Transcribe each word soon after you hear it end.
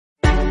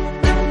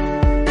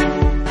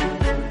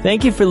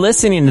Thank you for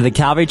listening to the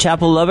Calvary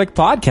Chapel Lubbock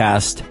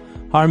podcast.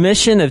 Our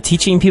mission of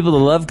teaching people to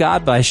love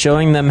God by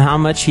showing them how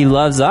much He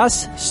loves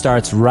us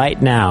starts right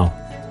now.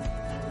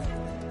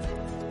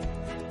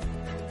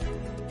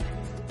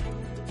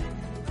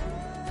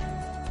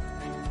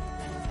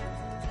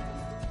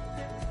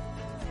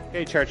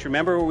 Okay, church,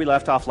 remember where we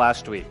left off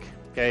last week.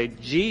 Okay,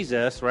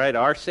 Jesus, right,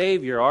 our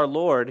Savior, our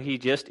Lord, He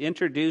just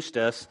introduced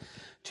us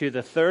to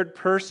the third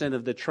person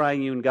of the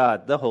triune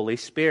God, the Holy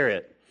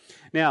Spirit.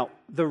 Now,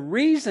 the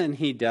reason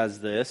He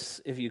does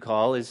this, if you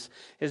call, is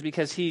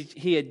because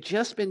he had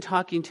just been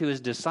talking to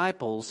His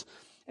disciples,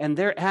 and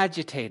they're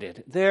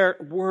agitated, they're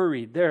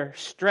worried, they're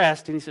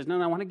stressed, and He says,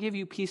 no, I want to give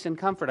you peace and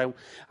comfort.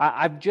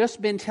 I've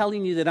just been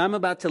telling you that I'm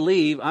about to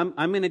leave. I'm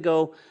going to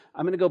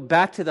go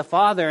back to the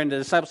Father. And the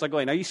disciples are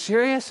going, are you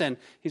serious? And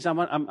He's,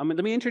 let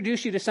me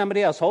introduce you to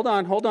somebody else. Hold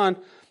on.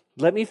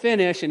 Let me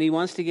finish. And He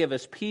wants to give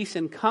us peace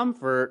and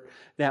comfort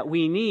that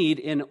we need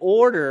in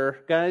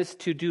order, guys,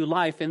 to do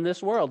life in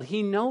this world.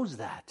 He knows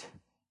that.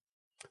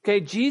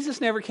 Okay,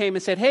 Jesus never came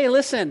and said, hey,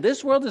 listen,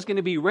 this world is going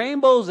to be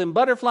rainbows and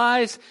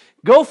butterflies.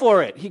 Go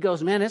for it. He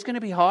goes, man, it's going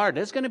to be hard.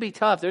 It's going to be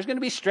tough. There's going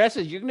to be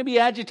stresses. You're going to be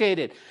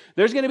agitated.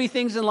 There's going to be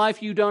things in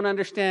life you don't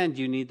understand.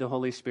 You need the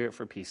Holy Spirit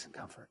for peace and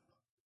comfort.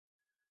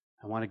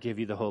 I want to give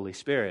you the Holy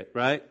Spirit,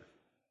 right?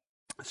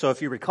 So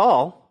if you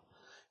recall,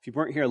 if you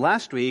weren't here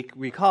last week,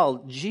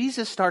 recall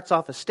Jesus starts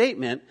off a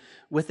statement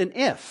with an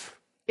if,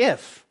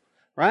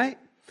 right?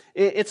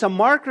 It's a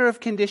marker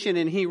of condition,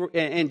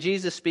 and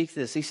Jesus speaks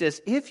this. He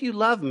says, if you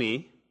love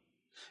me,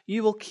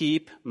 you will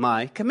keep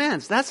my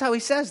commands. That's how He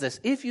says this.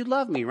 If you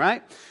love me,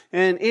 right?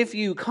 And if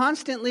you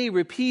constantly,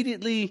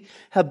 repeatedly,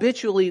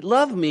 habitually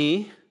love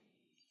me,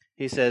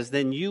 He says,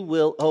 then you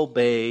will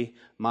obey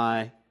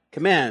my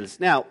commands.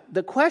 Now,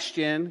 the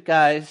question,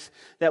 guys,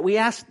 that we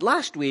asked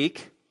last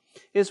week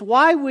is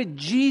why would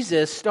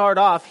Jesus start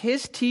off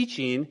His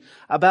teaching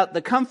about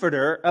the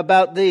Comforter,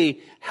 about the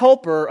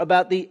Helper,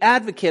 about the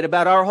Advocate,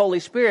 about our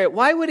Holy Spirit?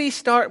 Why would He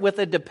start with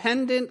a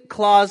dependent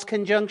clause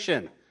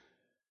conjunction?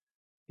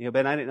 You know,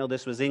 Ben, I didn't know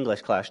this was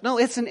English class. No,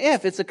 it's an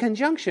if. It's a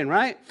conjunction,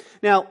 right?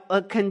 Now,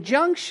 a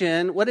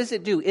conjunction, what does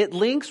it do? It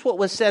links what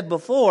was said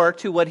before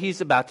to what He's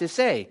about to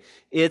say.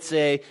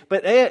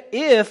 But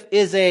if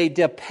is a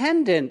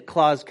dependent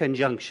clause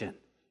conjunction.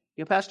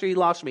 You know, Pastor, you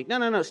lost me.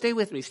 No, stay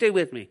with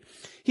me.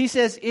 He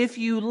says, if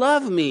you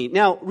love me.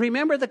 Now,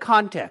 remember the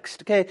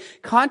context, okay?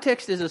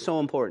 Context is so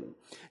important.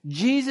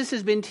 Jesus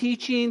has been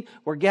teaching.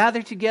 We're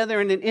gathered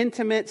together in an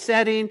intimate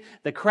setting.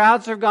 The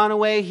crowds have gone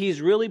away.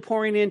 He's really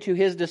pouring into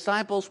His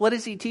disciples. What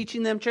is He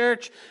teaching them,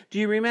 church? Do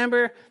you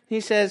remember? He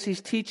says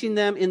He's teaching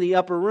them in the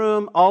upper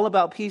room all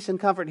about peace and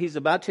comfort. He's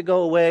about to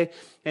go away.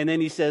 And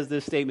then He says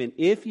this statement,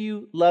 if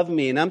you love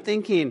me. And I'm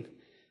thinking,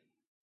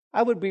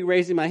 I would be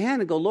raising my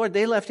hand and go, Lord,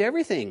 they left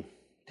everything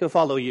to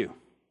follow you.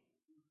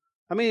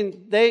 I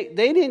mean, they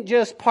didn't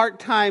just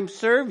part-time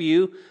serve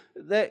you.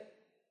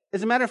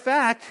 As a matter of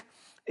fact,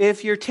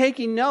 if you're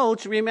taking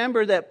notes,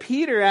 remember that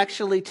Peter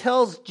actually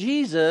tells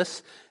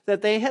Jesus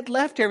that they had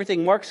left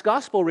everything. Mark's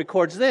gospel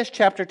records this,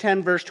 chapter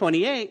 10, verse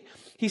 28.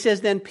 He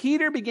says, then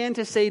Peter began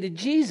to say to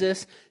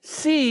Jesus,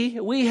 see,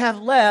 we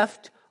have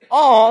left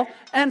all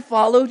and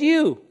followed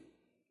you.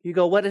 You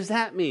go, what does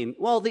that mean?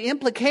 Well, the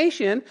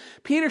implication,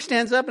 Peter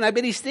stands up and I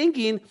bet he's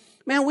thinking,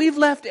 man, we've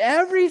left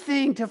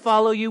everything to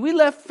follow you. We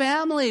left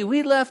family.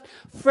 We left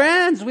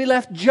friends. We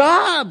left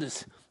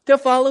jobs to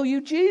follow you,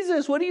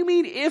 Jesus. What do you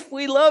mean if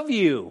we love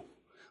you?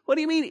 What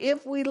do you mean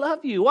if we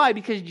love you? Why?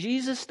 Because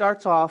Jesus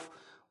starts off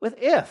with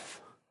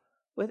if.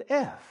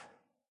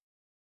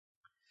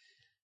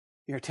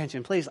 Your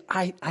attention, please.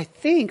 I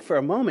think for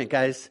a moment,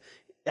 guys,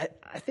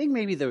 I think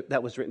maybe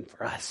that was written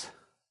for us.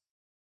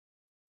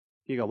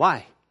 You go,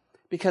 why?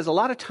 Because a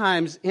lot of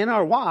times in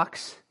our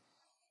walks,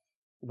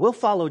 we'll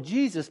follow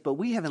Jesus, but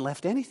we haven't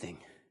left anything.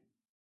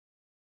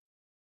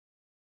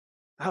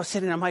 I was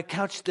sitting on my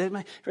couch,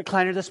 my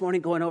recliner this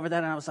morning, going over that,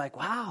 and I was like,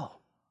 wow.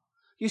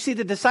 You see,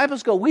 the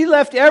disciples go, we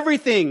left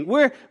everything.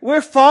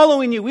 We're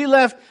following you. We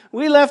left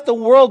the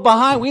world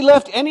behind. We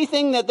left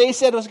anything that they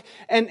said was,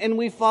 and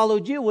we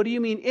followed you. What do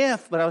you mean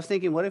if? But I was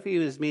thinking, what if He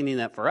was meaning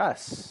that for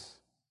us?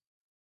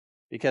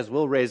 Because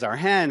we'll raise our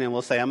hand and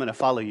we'll say, I'm going to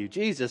follow you,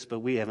 Jesus, but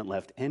we haven't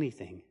left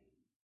anything.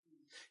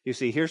 You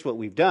see, here's what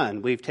we've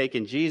done. We've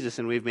taken Jesus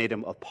and we've made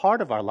Him a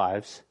part of our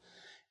lives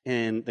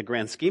in the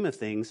grand scheme of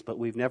things, but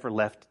we've never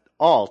left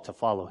all to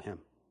follow Him.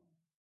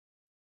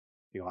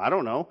 You know, I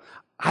don't know.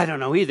 I don't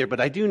know either, but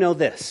I do know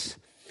this.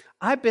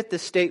 I bet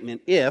this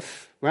statement,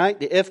 if, right,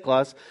 the if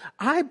clause,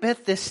 I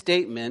bet this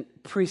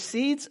statement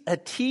precedes a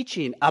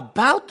teaching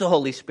about the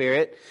Holy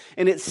Spirit,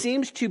 and it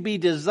seems to be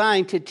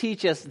designed to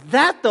teach us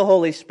that the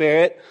Holy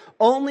Spirit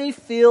only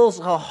feels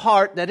a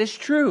heart that is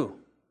true.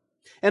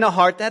 And a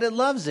heart that it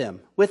loves Him.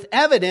 With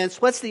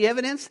evidence, what's the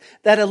evidence?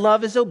 That a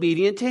love is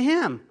obedient to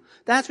Him.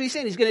 That's what He's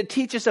saying. He's going to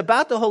teach us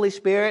about the Holy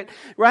Spirit,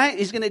 right?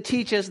 He's going to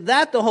teach us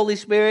that the Holy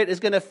Spirit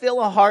is going to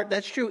fill a heart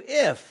that's true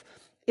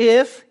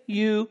if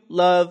you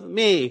love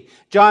me.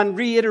 John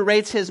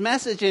reiterates his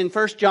message in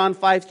 1 John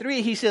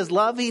 5:3. He says,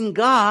 loving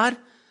God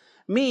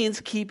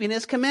means keeping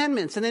his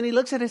commandments. And then he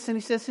looks at us and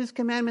he says, his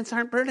commandments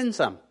aren't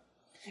burdensome.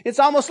 It's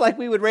almost like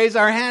we would raise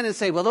our hand and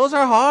say, well, those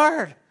are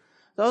hard.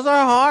 Those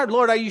are hard.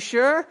 Lord, are you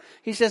sure?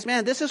 He says,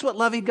 man, this is what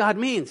loving God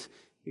means.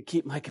 You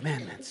keep my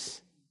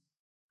commandments.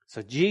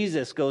 So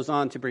Jesus goes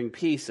on to bring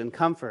peace and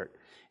comfort.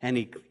 And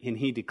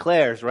he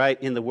declares,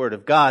 right, in the Word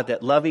of God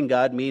that loving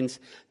God means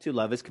to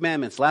love His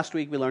commandments. Last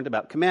week we learned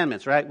about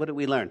commandments, right? What did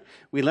we learn?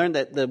 We learned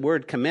that the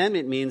word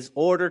commandment means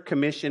order,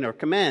 commission, or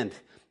command.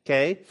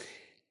 Okay?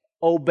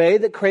 Obey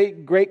the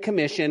Great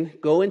Commission,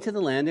 go into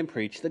the land and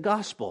preach the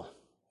gospel.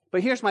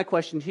 But here's my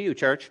question to you,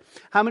 church.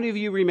 How many of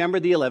you remember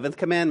the 11th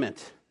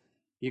commandment?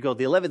 You go,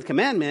 the 11th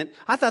commandment?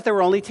 I thought there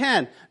were only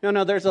 10.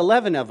 No, there's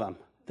 11 of them.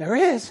 There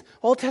is.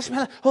 Old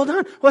Testament. Hold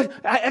on. What?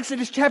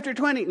 Exodus chapter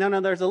 20. No,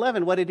 there's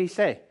 11. What did he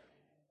say?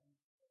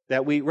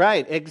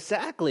 Right,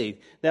 exactly.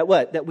 That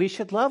what? That we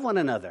should love one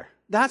another.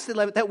 That's the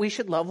 11th, that we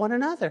should love one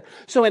another.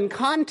 So in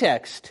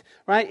context,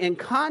 right? In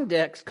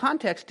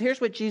context, here's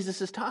what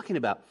Jesus is talking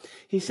about.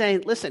 He's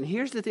saying, listen,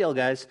 here's the deal,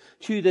 guys.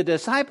 To the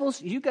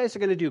disciples, you guys are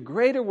going to do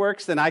greater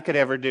works than I could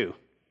ever do.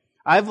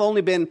 I've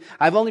only been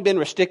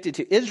restricted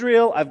to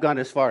Israel. I've gone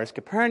as far as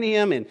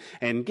Capernaum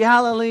and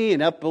Galilee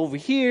and up over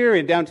here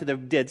and down to the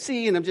Dead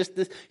Sea. And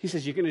he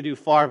says, you're going to do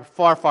far,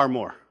 far, far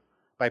more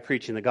by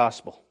preaching the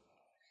gospel.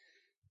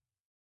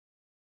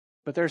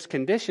 But there's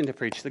condition to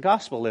preach the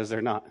gospel, is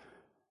there not?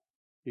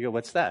 You go,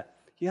 what's that?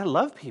 You got to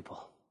love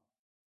people.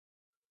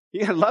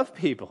 You got to love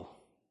people.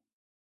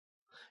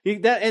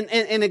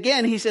 And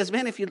again, he says,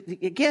 man,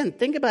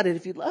 think about it.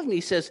 If you love me,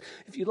 he says,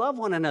 if you love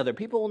one another,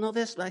 people will know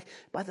this, like,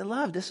 by the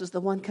love, this is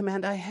the one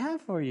command I have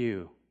for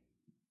you.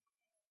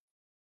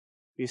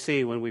 You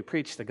see, when we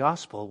preach the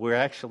gospel, we're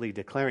actually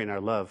declaring our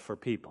love for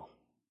people.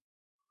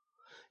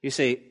 You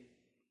see,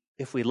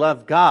 if we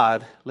love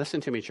God,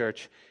 listen to me,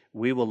 church,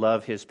 we will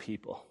love His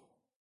people.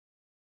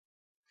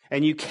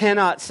 And you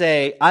cannot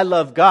say, I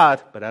love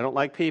God, but I don't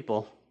like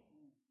people.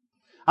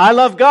 I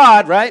love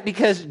God, right?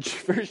 Because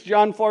 1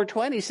 John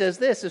 4:20 says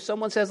this, if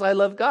someone says, I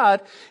love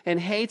God, and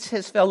hates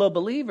his fellow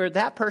believer,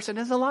 that person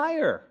is a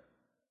liar.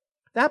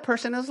 That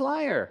person is a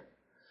liar.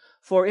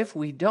 For if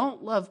we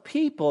don't love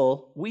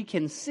people we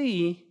can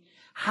see,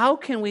 how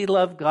can we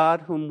love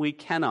God whom we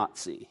cannot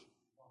see?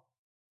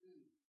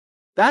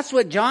 That's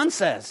what John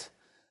says.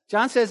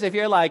 John says, if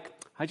you're like,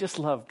 I just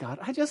love God.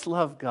 I just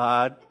love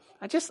God.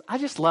 I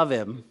just love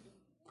Him.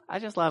 I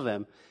just love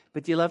Him.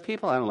 But do you love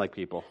people? I don't like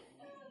people.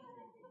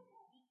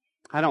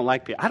 I don't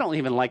like people. I don't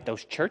even like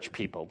those church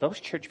people. Those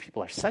church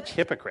people are such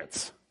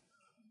hypocrites.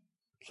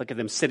 Look at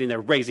them sitting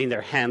there raising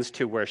their hands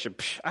to worship.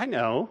 Psh, I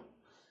know.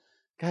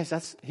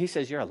 Guys, he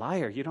says you're a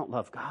liar. You don't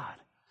love God.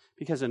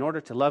 Because in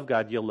order to love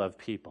God, you'll love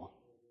people.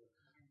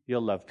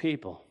 You'll love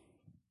people.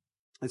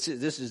 This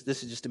is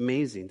just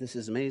amazing. This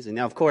is amazing.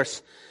 Now, of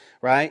course,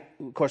 right?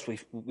 Of course,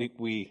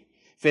 we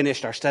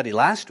finished our study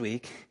last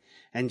week,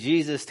 and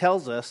Jesus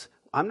tells us,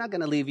 I'm not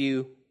going to leave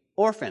you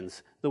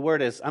orphans. The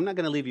word is, I'm not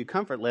going to leave you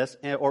comfortless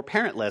or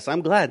parentless.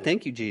 I'm glad.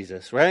 Thank you,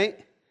 Jesus, right?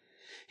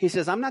 He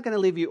says, I'm not going to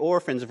leave you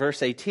orphans,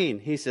 verse 18.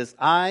 He says,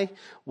 I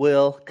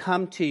will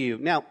come to you.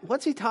 Now,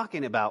 what's he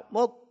talking about?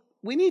 Well,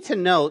 we need to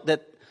note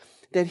that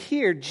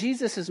here,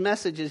 Jesus'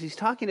 message is he's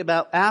talking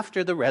about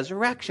after the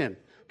resurrection.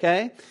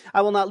 Okay?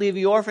 I will not leave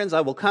you orphans. I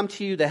will come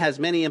to you. That has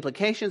many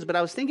implications. But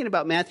I was thinking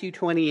about Matthew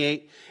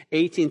 28,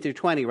 18 through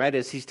 20, right?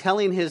 As he's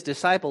telling his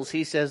disciples,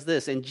 he says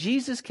this, and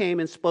Jesus came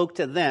and spoke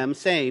to them,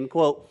 saying,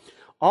 quote,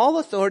 all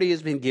authority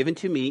has been given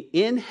to me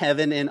in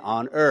heaven and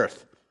on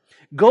earth.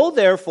 Go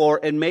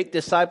therefore and make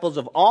disciples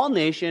of all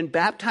nations,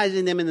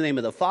 baptizing them in the name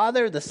of the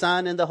Father, the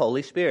Son, and the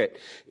Holy Spirit,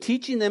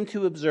 teaching them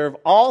to observe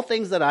all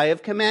things that I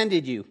have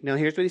commanded you. Now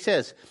here's what he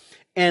says.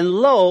 And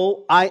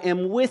lo, I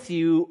am with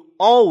you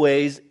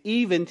always,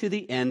 even to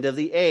the end of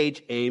the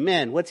age.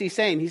 Amen. What's he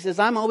saying? He says,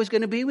 I'm always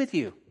going to be with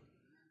you.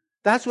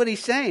 That's what he's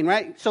saying,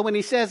 right? So when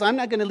he says, I'm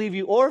not going to leave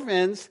you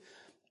orphans,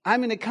 I'm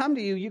going to come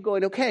to you, you're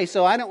going, okay,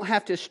 so I don't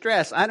have to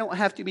stress. I don't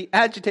have to be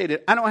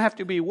agitated. I don't have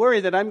to be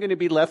worried that I'm going to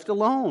be left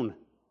alone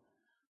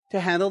to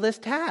handle this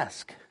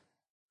task.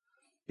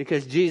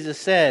 Because Jesus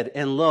said,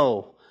 and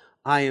lo,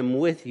 I am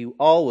with you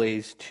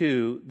always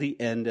to the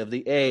end of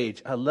the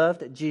age. I love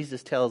that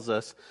Jesus tells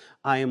us,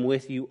 I am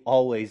with you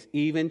always,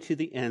 even to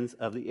the ends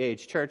of the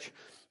age. Church,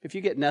 if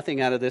you get nothing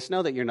out of this,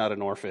 know that you're not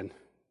an orphan.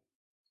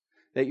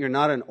 That you're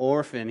not an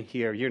orphan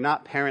here. You're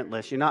not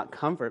parentless. You're not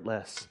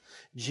comfortless.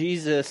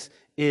 Jesus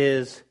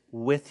is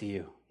with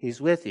you.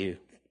 He's with you.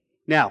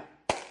 Now,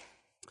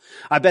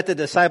 I bet the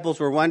disciples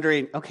were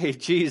wondering, okay,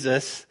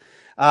 Jesus,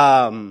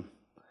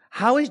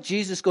 how is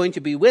Jesus going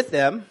to be with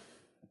them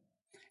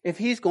if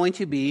he's going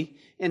to be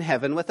in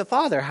heaven with the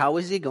Father? How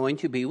is he going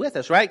to be with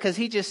us, right? Because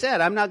he just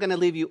said, I'm not going to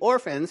leave you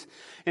orphans.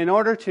 In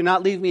order to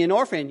not leave me an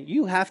orphan,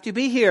 you have to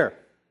be here.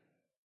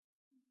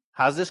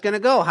 How's this going to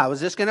go? How is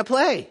this going to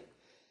play?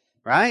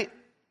 Right?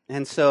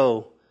 And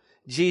so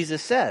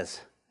Jesus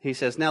says, he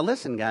says, now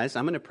listen, guys,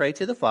 I'm going to pray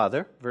to the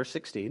Father, verse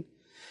 16,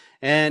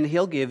 and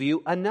he'll give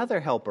you another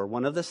helper,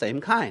 one of the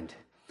same kind,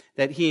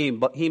 that he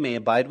may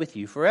abide with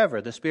you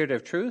forever. The Spirit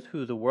of truth,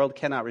 who the world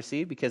cannot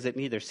receive because it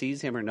neither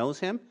sees him or knows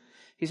him.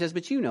 He says,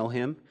 but you know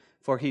him,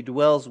 for he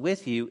dwells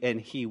with you,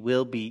 and he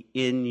will be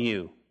in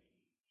you.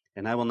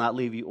 And I will not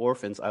leave you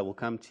orphans, I will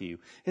come to you.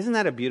 Isn't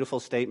that a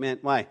beautiful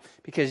statement? Why?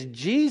 Because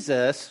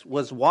Jesus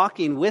was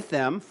walking with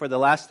them for the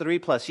last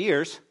 3+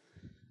 years.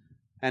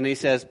 And he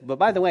says, but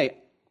by the way,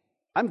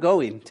 I'm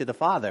going to the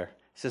Father.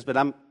 He says, but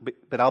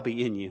I'll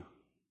be in you.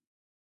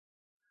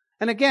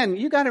 And again,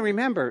 you got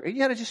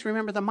to just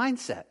remember the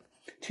mindset.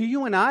 To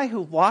you and I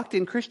who've walked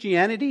in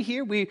Christianity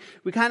here, we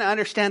kind of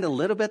understand a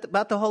little bit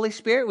about the Holy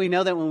Spirit. We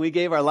know that when we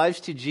gave our lives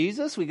to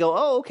Jesus, we go,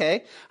 oh,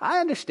 okay, I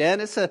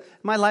understand.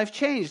 My life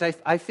changed.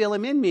 I feel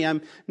him in me.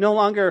 I'm no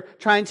longer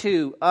trying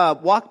to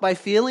walk by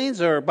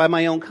feelings or by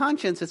my own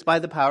conscience. It's by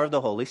the power of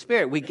the Holy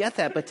Spirit. We get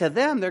that. But to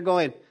them, they're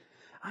going,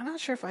 I'm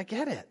not sure if I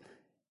get it.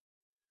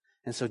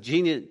 And so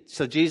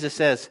Jesus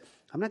says,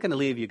 I'm not going to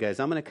leave you guys.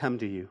 I'm going to come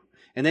to you.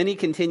 And then he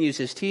continues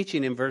his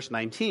teaching in verse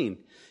 19.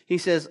 He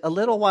says, a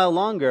little while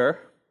longer,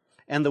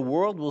 and the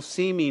world will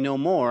see me no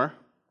more,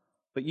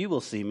 but you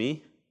will see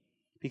me.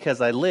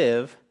 Because I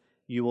live,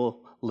 you will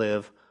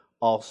live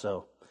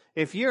also.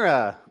 If you're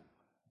a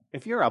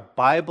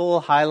Bible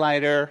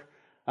highlighter,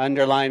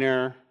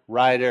 underliner,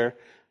 writer,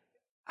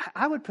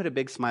 I would put a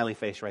big smiley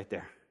face right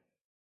there.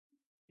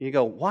 You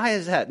go, why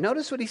is that?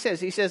 Notice what he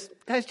says. He says,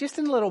 guys, just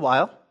in a little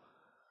while,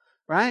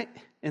 right?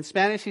 In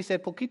Spanish, he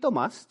said, poquito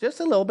más, just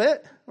a little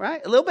bit,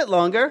 right? A little bit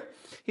longer.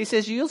 He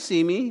says, you'll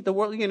see me. The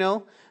world,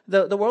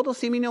 the world will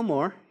see me no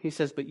more. He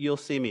says, but you'll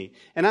see me.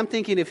 And I'm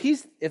thinking, if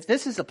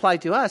this is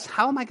applied to us,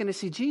 how am I going to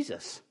see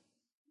Jesus?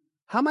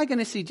 How am I going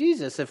to see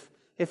Jesus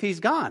if he's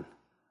gone?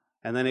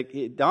 And then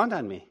it dawned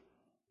on me.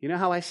 You know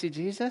how I see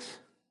Jesus?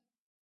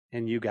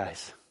 In you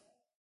guys.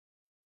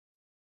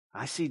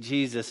 I see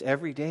Jesus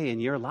every day in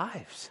your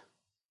lives,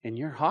 in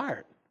your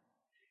heart,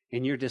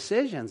 in your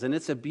decisions. And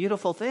it's a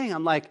beautiful thing.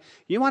 I'm like,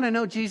 you want to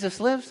know Jesus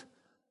lives?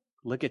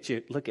 Look at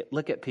you.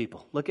 Look at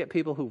people. Look at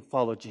people who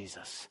follow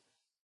Jesus.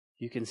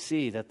 You can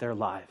see that their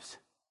lives,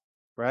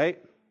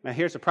 right? Now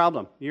here's the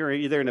problem. You're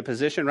either in a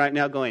position right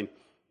now going,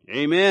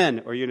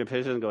 amen, or you're in a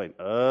position going,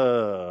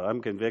 oh,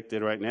 I'm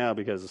convicted right now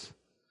because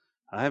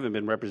I haven't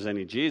been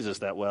representing Jesus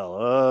that well.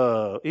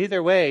 Oh,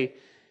 either way,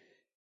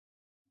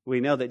 we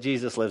know that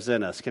Jesus lives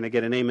in us. Can I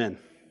get an amen?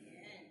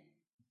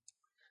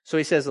 So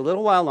he says, a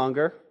little while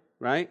longer,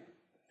 right?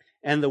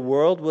 And the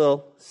world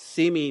will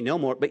see me no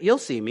more, but you'll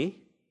see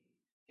me.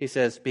 He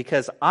says,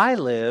 because I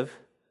live,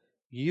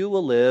 you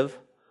will live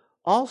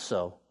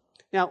also.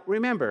 Now,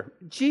 remember,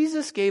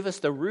 Jesus gave us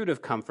the root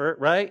of comfort,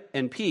 right?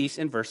 And peace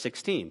in verse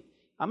 16.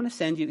 I'm going to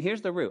send you,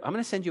 here's the root. I'm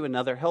going to send you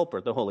another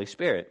helper, the Holy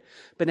Spirit.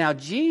 But now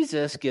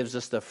Jesus gives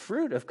us the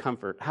fruit of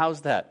comfort.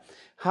 How's that?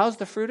 How's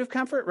the fruit of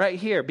comfort? Right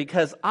here.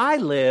 Because I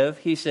live,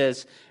 he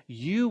says,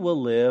 you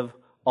will live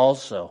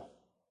also.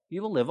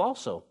 You will live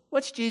also.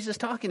 What's Jesus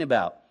talking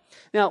about?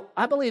 Now,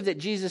 I believe that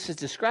Jesus is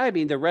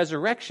describing the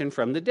resurrection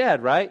from the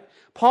dead, right?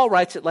 Paul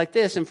writes it like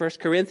this in 1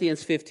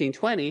 Corinthians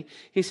 15:20.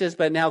 He says,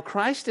 but now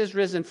Christ is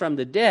risen from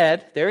the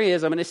dead. There he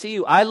is. I'm going to see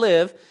you. I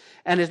live.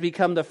 And has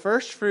become the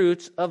first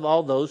fruits of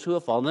all those who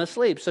have fallen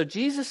asleep. So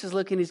Jesus is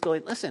looking, he's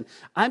going, listen,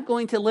 I'm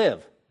going to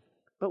live.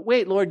 But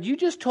wait, Lord, you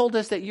just told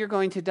us that you're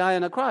going to die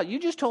on a cross. You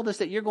just told us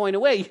that you're going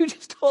away. You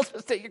just told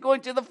us that you're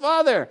going to the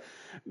Father.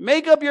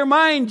 Make up your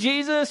mind,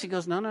 Jesus. He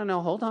goes,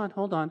 no, hold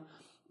on.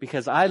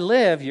 Because I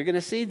live, you're going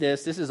to see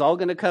this. This is all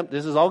going to come.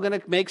 This is all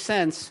going to make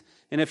sense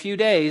in a few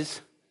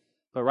days.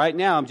 But right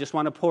now, I just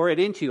want to pour it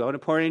into you. I want to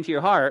pour it into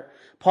your heart.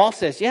 Paul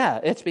says, yeah,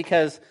 it's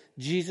because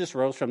Jesus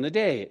rose from the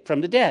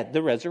dead,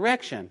 the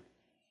resurrection.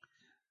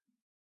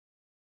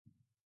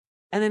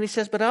 And then he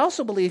says, but I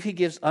also believe he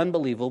gives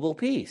unbelievable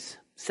peace.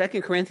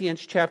 2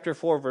 Corinthians chapter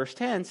 4, verse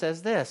 10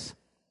 says this,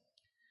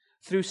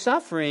 through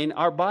suffering,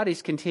 our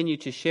bodies continue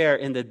to share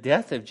in the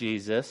death of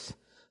Jesus,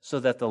 so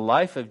that the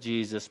life of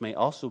Jesus may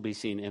also be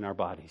seen in our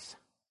bodies.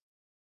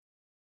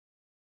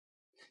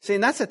 See,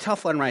 and that's a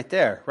tough one right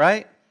there,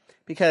 right?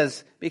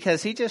 Because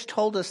he just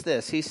told us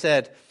this. He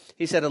said,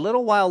 a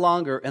little while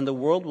longer and the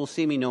world will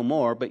see me no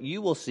more, but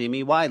you will see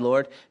me. Why,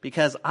 Lord?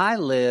 Because I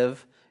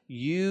live,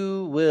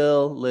 you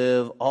will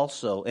live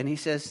also. And he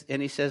says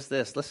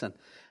this, listen,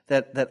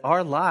 that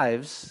our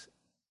lives,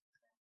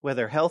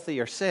 whether healthy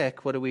or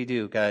sick, what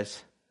do,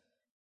 guys?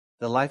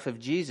 The life of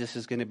Jesus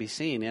is going to be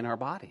seen in our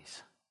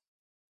bodies.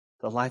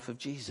 The life of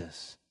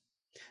Jesus.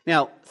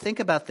 Now, think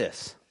about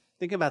this.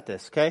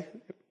 Okay?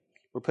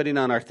 We're putting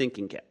on our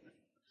thinking cap.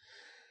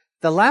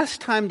 The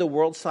last time the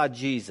world saw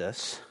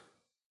Jesus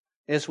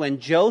is when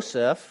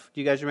Joseph,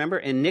 do you guys remember,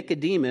 and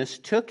Nicodemus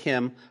took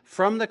him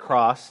from the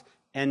cross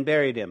and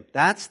buried him.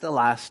 That's the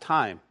last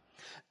time.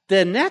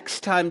 The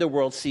next time the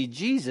world sees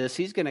Jesus,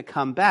 he's going to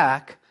come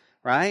back,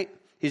 right?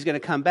 He's going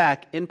to come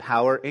back in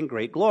power and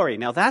great glory.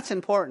 Now that's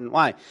important.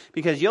 Why?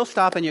 Because you'll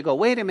stop and you go,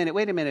 wait a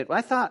minute.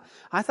 I thought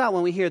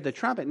when we hear the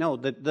trumpet, no,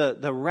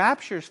 the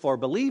rapture's for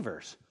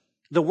believers.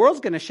 The world's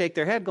going to shake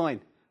their head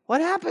going,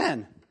 what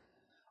happened?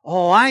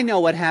 Oh, I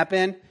know what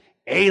happened.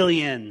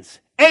 Aliens.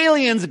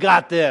 Aliens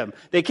got them.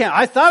 They can't.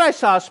 I thought I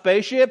saw a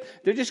spaceship.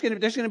 There's going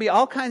to be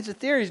all kinds of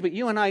theories, but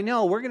you and I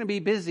know we're going to be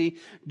busy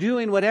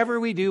doing whatever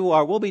we do,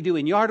 or we'll be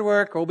doing yard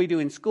work, or we'll be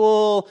doing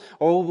school,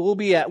 or we'll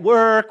be at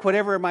work,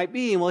 whatever it might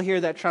be, and we'll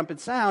hear that trumpet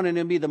sound, and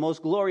it'll be the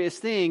most glorious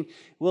thing.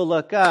 We'll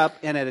look up,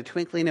 and at a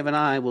twinkling of an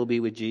eye, we'll be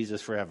with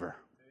Jesus forever.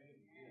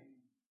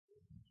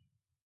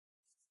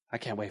 I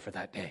can't wait for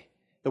that day.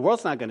 The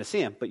world's not going to see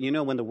him, but you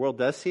know when the world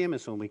does see him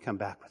is when we come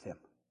back with him.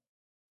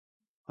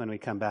 When we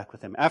come back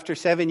with him. After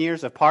 7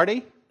 years of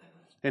party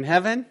in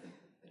heaven,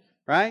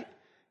 right?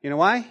 You know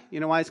why? You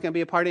know why it's going to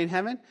be a party in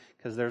heaven?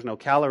 Because there's no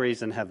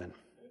calories in heaven.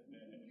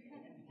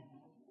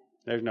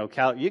 There's no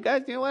You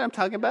guys know what I'm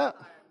talking about?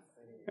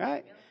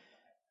 Right?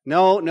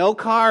 No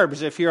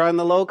carbs if you're on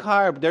the low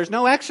carb. There's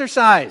no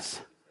exercise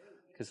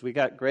because we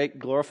got great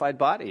glorified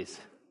bodies,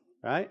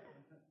 right?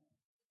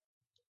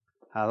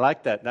 I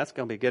like that. That's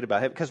going to be good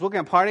about it because we're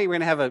going to party. We're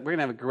going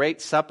to have a great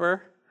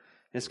supper.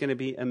 It's going to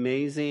be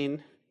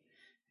amazing.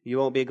 You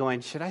won't be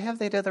going, should I have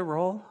that other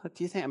roll? What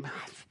do you think?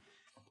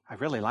 I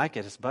really like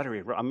it. It's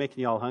buttery. I'm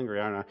making you all hungry,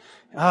 aren't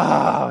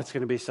I? Oh, it's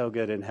going to be so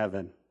good in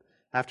heaven.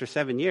 After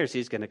 7 years,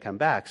 he's going to come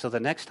back. So the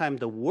next time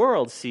the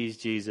world sees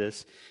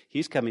Jesus,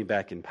 he's coming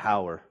back in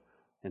power.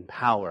 In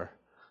power.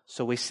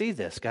 So we see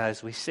this,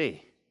 guys. We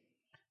see.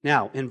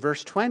 Now, in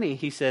verse 20,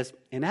 he says,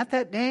 and at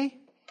that day,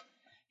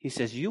 he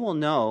says, you will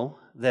know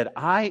that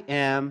I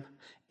am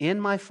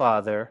in my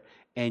Father,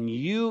 and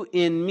you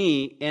in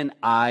me, and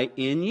I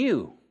in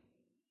you.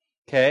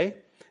 Okay?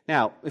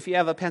 Now, if you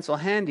have a pencil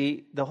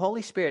handy, the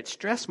Holy Spirit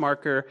stress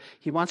marker,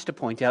 he wants to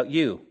point out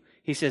you.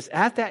 He says,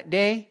 at that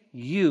day,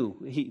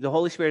 you. The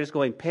Holy Spirit is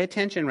going, pay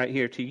attention right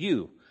here to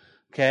you.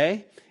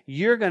 Okay?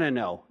 You're going to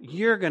know.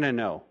 You're going to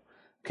know.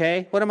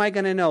 Okay? What am I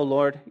going to know,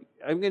 Lord?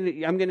 I'm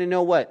going to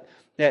know what?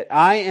 That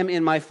I am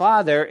in my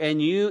Father,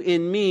 and you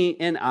in me,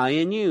 and I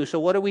in you. So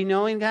what are we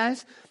knowing,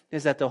 guys?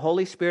 Is that the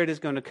Holy Spirit is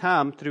going to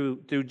come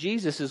through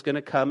Jesus is going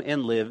to come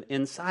and live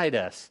inside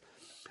us.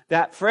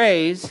 That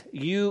phrase,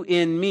 you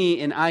in me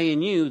and I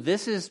in you,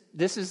 this is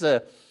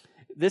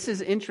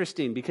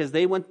interesting because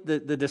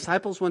the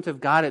disciples wouldn't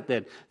have got it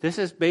then. This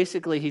is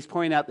basically, he's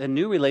pointing out the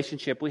new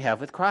relationship we have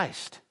with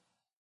Christ.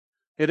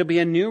 It'll be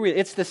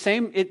it's the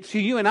same, to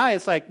you and I,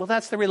 it's like, well,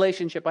 that's the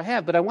relationship I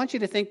have. But I want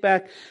you to think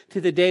back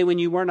to the day when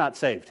you were not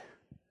saved.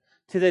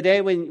 To the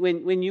day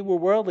when you were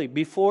worldly,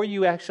 before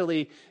you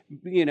actually,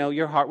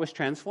 your heart was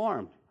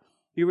transformed.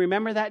 You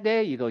remember that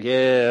day? You go,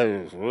 yeah,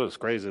 it was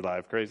crazy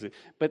life, crazy.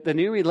 But the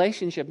new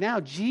relationship now,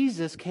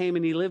 Jesus came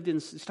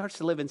and starts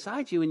to live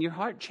inside you, and your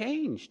heart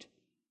changed.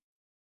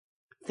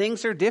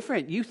 Things are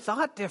different. You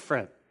thought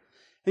different.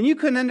 And you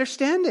couldn't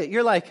understand it.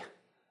 You're like,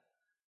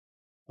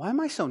 why am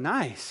I so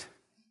nice?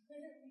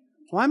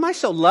 Why am I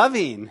so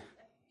loving?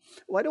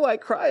 Why do I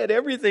cry at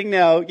everything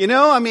now?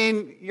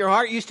 Your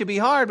heart used to be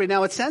hard, but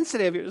now it's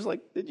sensitive. It was like,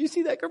 did you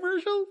see that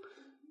commercial?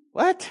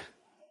 What?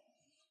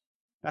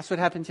 That's what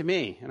happened to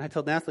me. And I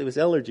told Natalie it was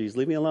allergies.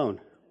 Leave me alone.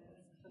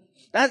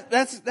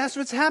 That's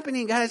what's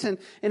happening, guys. And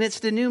it's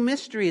the new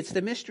mystery. It's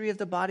the mystery of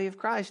the body of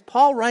Christ.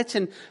 Paul writes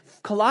in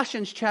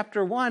Colossians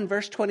chapter 1,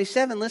 verse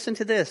 27. Listen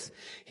to this.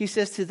 He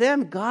says, to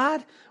them,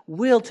 God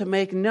willed to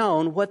make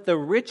known what the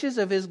riches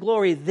of his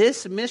glory,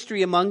 this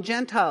mystery among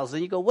Gentiles.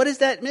 And you go, what is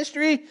that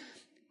mystery?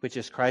 Which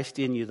is Christ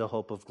in you, the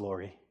hope of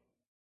glory.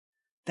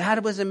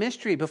 That was a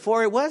mystery.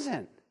 Before it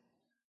wasn't.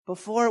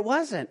 Before it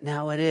wasn't.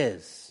 Now it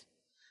is.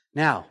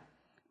 Now,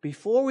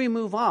 before we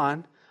move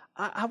on,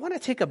 I want to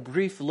take a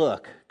brief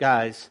look,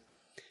 guys,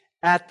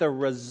 at the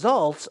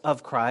results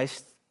of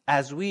Christ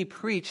as we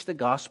preach the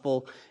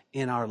gospel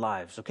in our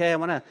lives. Okay,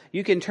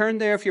 you can turn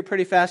there if you're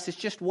pretty fast. It's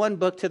just one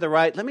book to the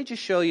right. Let me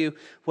just show you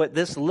what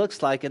this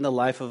looks like in the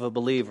life of a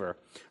believer.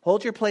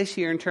 Hold your place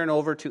here and turn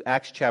over to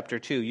Acts chapter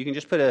 2. You can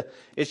just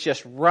it's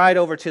just right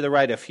over to the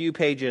right, a few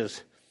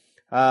pages.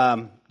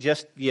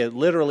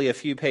 Literally a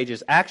few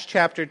pages. Acts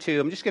chapter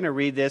 2. I'm just going to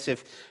read this.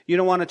 If you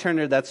don't want to turn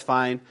there, that's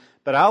fine.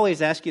 But I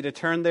always ask you to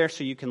turn there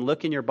so you can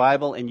look in your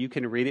Bible and you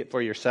can read it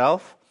for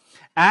yourself.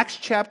 Acts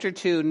chapter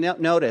 2,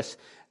 notice,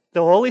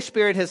 the Holy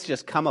Spirit has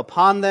just come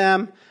upon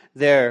them.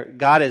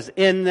 God is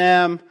in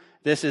them.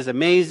 This is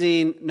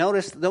amazing.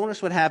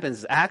 Notice what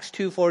happens. Acts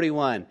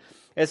 2:41.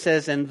 It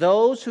says, and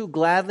those who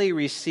gladly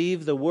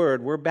received the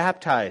word were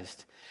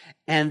baptized.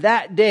 And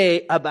that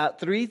day,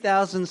 about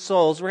 3,000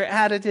 souls were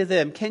added to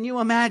them. Can you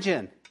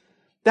imagine?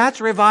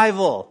 That's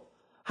revival.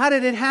 How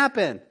did it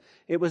happen?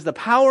 It was the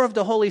power of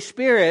the Holy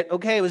Spirit.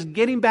 Okay, it was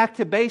getting back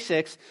to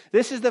basics.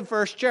 This is the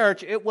first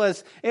church. It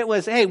was,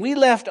 hey, we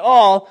left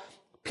all.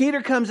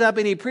 Peter comes up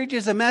and he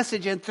preaches a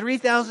message and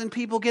 3,000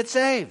 people get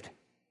saved.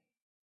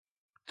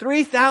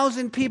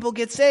 3,000 people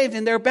get saved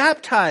and they're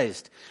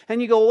baptized.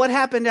 And you go, well, what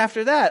happened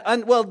after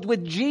that? Well,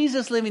 with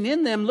Jesus living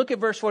in them, look at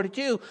verse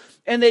 42.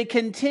 And they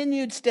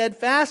continued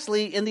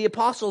steadfastly in the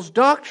apostles'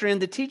 doctrine,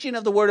 the teaching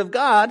of the word of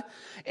God,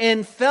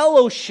 in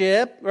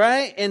fellowship,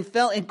 right? In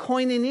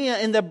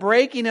koinonia, in the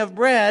breaking of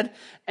bread,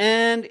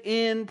 and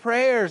in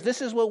prayers.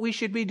 This is what we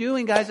should be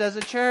doing, guys, as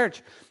a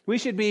church. We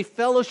should be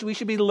fellowship. We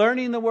should be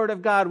learning the word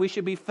of God. We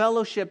should be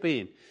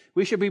fellowshipping.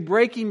 We should be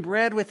breaking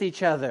bread with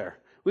each other.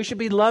 We should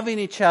be loving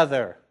each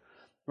other,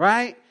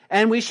 right?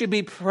 And we should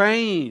be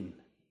praying.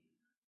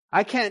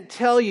 I can't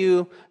tell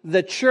you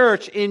the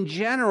church in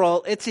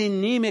general, it's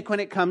anemic when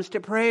it comes to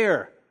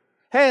prayer.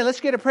 Hey, let's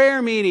get a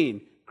prayer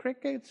meeting.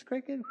 Crickets.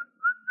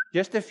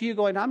 Just a few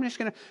going,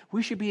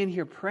 we should be in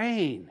here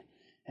praying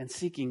and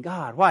seeking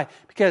God. Why?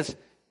 Because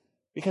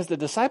the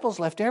disciples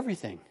left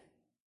everything.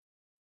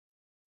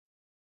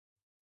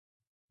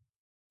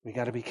 We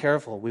got to be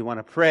careful. We want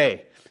to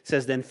pray. It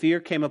says, then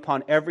fear came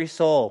upon every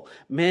soul.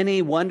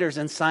 Many wonders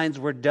and signs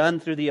were done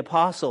through the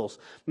apostles.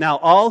 Now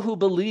all who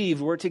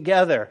believed were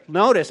together.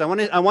 Notice, I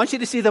want you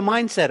to see the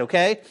mindset,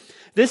 okay?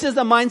 This is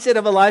the mindset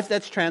of a life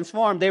that's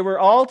transformed. They were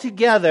all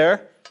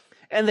together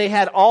and they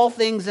had all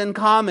things in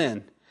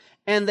common.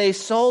 And they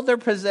sold their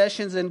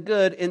possessions and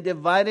good and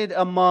divided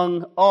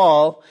among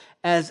all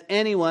as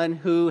anyone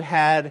who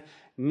had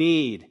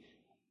need.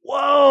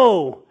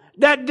 Whoa!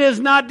 That does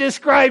not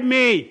describe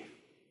me.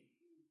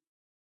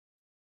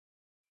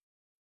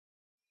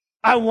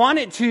 I want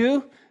it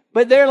to,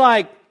 but they're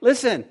like,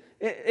 listen,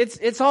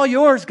 it's all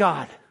yours,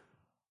 God.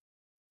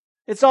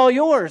 It's all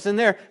yours. And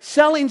they're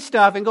selling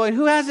stuff and going,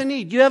 who has a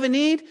need? Do you have a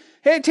need?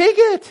 Hey, take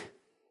it.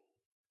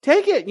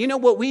 Take it. You know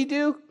what we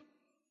do?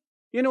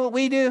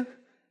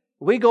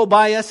 We go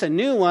buy us a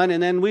new one,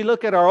 and then we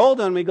look at our old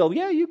one and we go,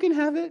 yeah, you can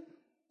have it.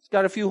 It's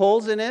got a few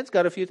holes in it. It's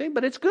got a few things,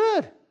 but it's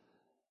good.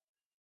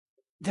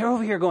 They're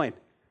over here going,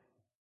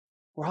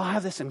 we all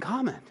have this in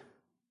common.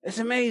 It's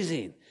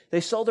amazing. They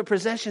sold their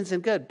possessions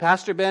and good.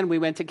 Pastor Ben, we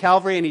went to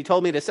Calvary and he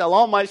told me to sell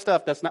all my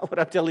stuff. That's not what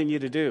I'm telling you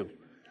to do.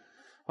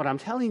 What I'm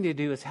telling you to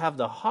do is have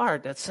the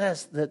heart that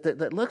says,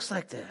 that looks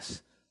like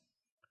this.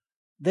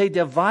 They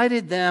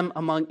divided them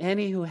among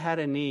any who had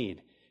a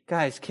need.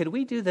 Guys, could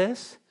we do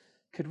this?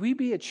 Could we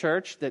be a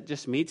church that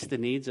just meets the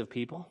needs of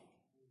people?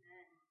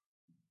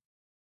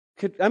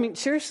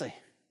 Seriously.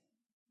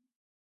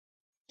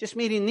 Just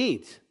meeting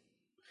needs.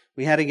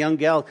 We had a young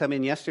gal come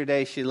in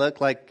yesterday. She looked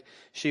like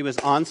she was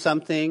on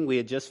something. We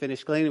had just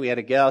finished cleaning. We had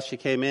a gal. She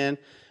came in.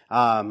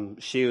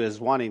 She was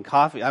wanting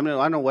coffee. I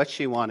don't know what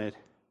she wanted.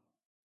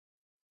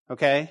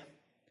 Okay?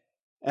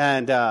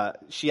 And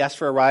she asked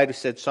for a ride. We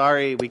said,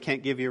 sorry, we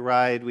can't give you a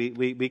ride.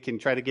 We can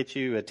try to get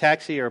you a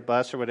taxi or a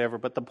bus or whatever.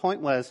 But the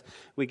point was,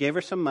 we gave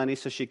her some money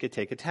so she could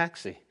take a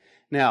taxi.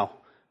 Now,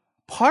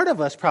 part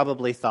of us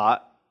probably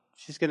thought,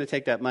 she's going to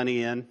take that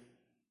money in.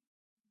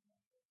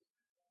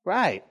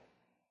 Right.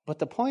 But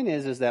the point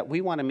is that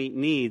we want to meet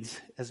needs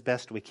as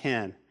best we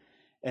can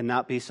and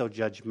not be so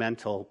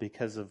judgmental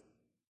because of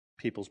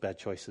people's bad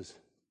choices.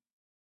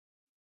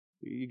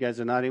 You guys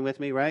are nodding with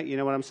me, right? You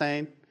know what I'm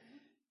saying?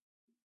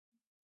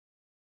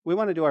 We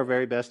want to do our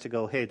very best to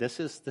go, hey, this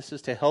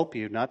is to help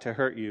you, not to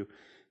hurt you.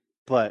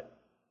 But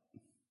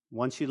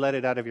once you let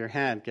it out of your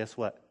hand, guess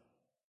what?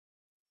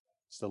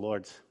 It's the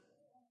Lord's.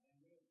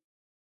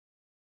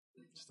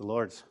 It's the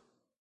Lord's.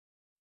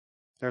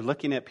 They're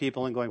looking at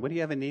people and going, what do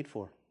you have a need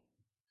for?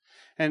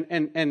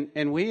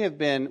 And we have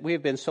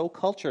been so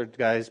cultured,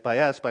 guys,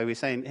 by we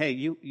saying, hey,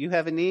 you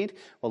have a need?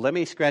 Well, let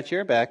me scratch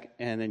your back,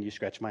 and then you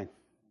scratch mine.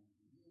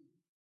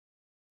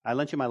 I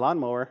lent you my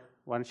lawnmower.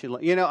 Why don't you?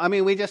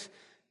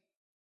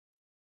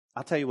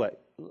 I'll tell you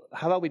what.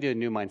 How about we do a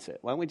new mindset?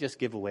 Why don't we just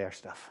give away our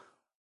stuff?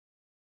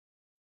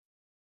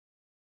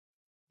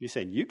 You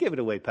say, you give it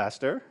away,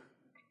 Pastor.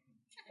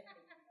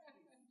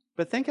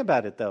 But think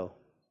about it, though.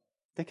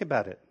 Think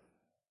about it.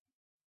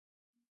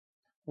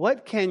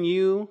 What can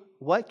you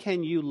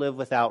live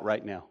without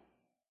right now?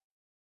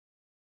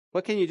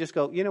 What can you just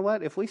go, you know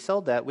what? If we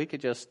sold that, we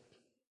could just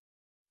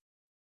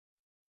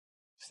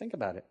think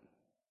about it.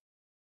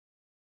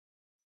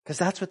 Because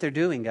that's what they're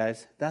doing,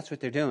 guys. That's what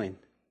they're doing.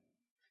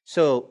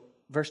 So,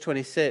 verse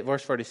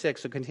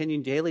 46, so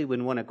continuing daily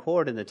in one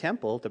accord in the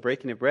temple, the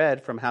breaking of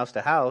bread from house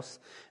to house,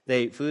 they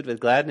ate food with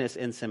gladness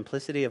and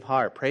simplicity of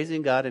heart,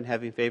 praising God and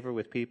having favor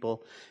with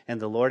people.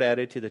 And the Lord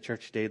added to the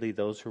church daily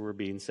those who were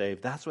being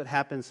saved. That's what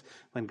happens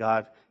when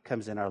God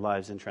comes in our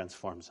lives and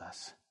transforms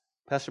us.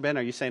 Pastor Ben,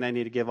 are you saying I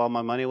need to give all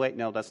my money away?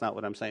 No, that's not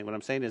what I'm saying. What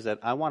I'm saying is that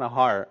I want a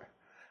heart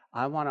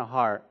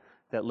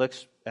that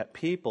looks at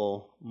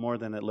people more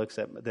than it looks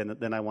at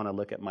than I want to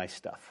look at my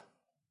stuff.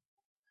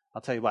 I'll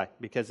tell you why.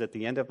 Because at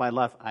the end of my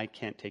life, I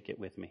can't take it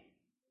with me.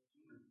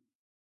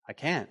 I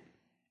can't.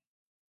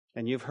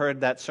 And you've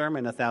heard that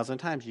sermon 1,000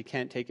 times. You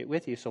can't take it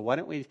with you. So why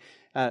don't we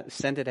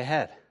send it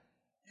ahead?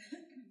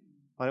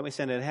 Why don't we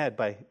send it ahead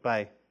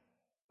by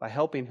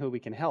helping who we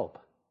can help?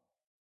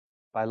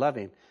 By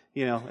loving.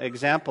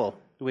 Example.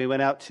 We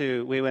went out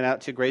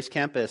to Grace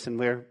Campus,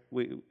 and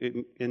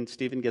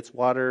Stephen gets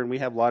water, and we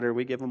have water.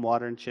 We give them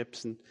water and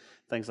chips and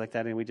things like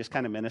that, and we just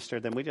kind of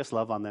minister them. We just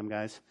love on them,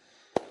 guys.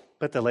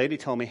 But the lady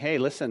told me, hey,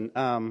 listen,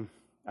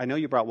 I know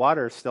you brought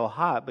water, it's still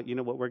hot, but you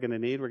know what we're going to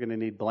need? We're going to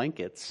need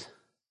blankets.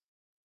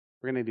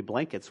 We're going to need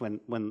blankets when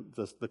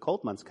the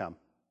cold months come.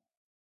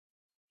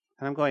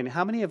 And I'm going,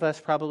 how many of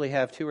us probably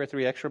have 2 or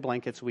 3 extra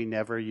blankets we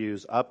never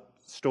use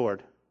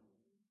stored?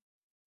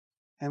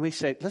 And we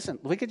say, listen,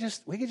 we could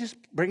just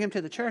bring them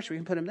to the church. We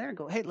can put them there and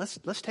go, hey, let's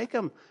take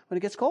them when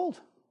it gets cold.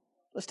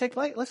 Let's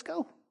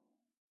go.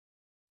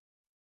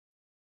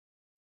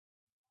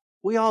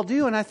 We all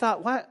do. And I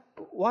thought, what?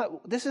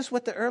 This is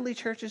what the early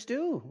churches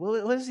do.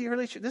 Well, what is the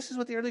early church? This is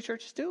what the early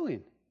church is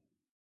doing.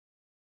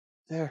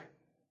 They're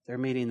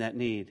meeting that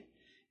need.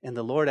 And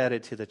the Lord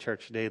added to the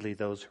church daily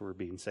those who were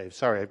being saved.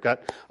 Sorry, I've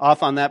got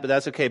off on that, but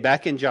that's okay.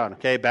 Back in John,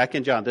 okay? Back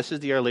in John. This is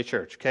the early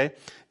church, okay?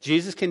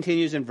 Jesus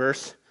continues in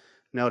verse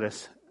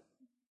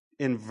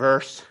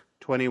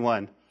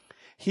 21.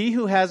 He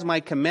who has my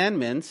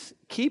commandments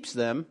keeps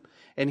them,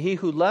 and he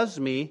who loves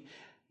me,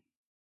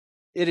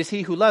 it is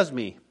he who loves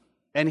me.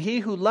 And he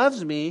who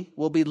loves me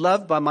will be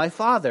loved by my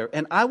Father,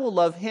 and I will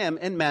love him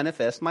and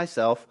manifest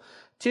myself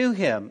to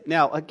him.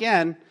 Now,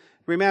 again,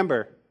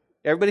 remember,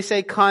 everybody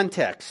say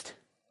context.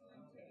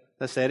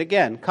 Let's say it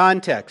again,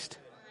 context.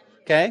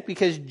 Okay?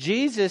 Because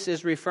Jesus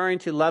is referring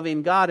to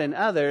loving God and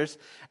others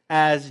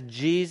as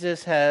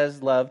Jesus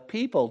has loved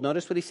people.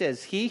 Notice what he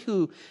says. He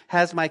who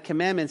has my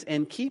commandments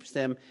and keeps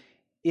them,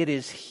 it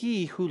is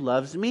he who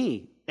loves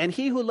me. And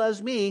he who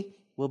loves me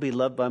will be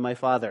loved by my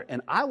Father.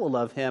 And I will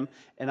love him,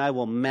 and I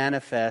will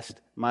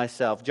manifest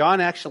myself. John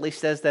actually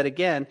says that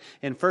again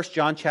in 1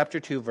 John chapter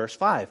 2, verse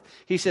 5.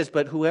 He says,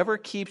 but whoever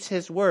keeps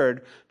his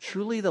word,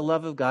 truly the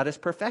love of God is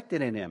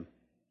perfected in him.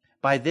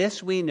 By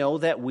this we know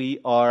that we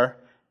are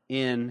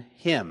in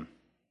him.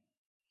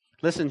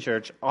 Listen,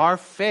 church, our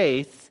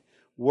faith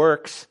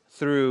works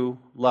through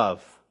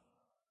love,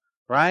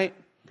 right?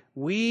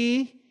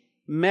 We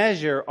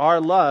measure our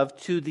love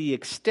to the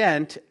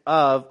extent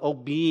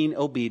of being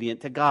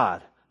obedient to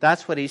God.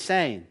 That's what he's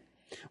saying.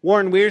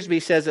 Warren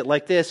Wiersbe says it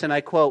like this, and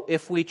I quote,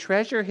 if we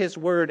treasure his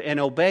word and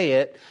obey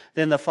it,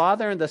 then the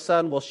Father and the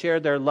Son will share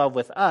their love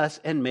with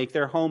us and make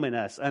their home in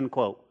us,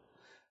 unquote.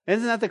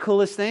 Isn't that the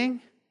coolest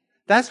thing?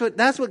 That's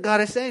what God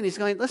is saying. He's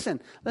going,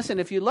 listen,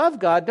 if you love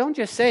God, don't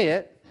just say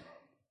it.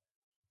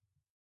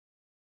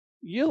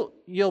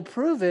 You'll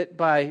prove it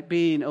by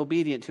being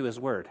obedient to his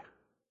word.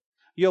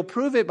 You'll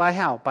prove it by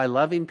how? By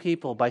loving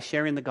people, by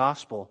sharing the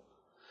gospel,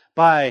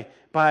 by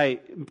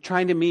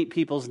trying to meet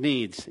people's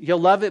needs. You'll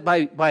love it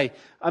by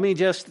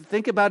just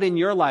think about in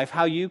your life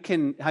how you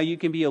can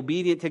be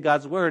obedient to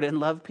God's word and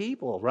love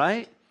people,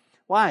 right?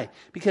 Why?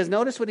 Because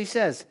notice what he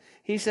says.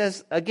 He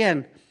says,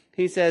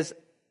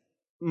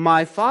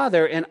 my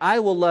Father, and I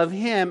will love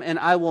him, and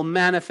I will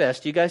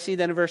manifest. You guys see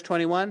that in verse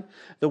 21?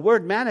 The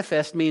word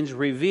manifest means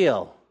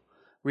reveal.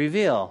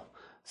 Reveal.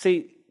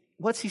 See,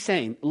 what's he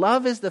saying?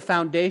 Love is the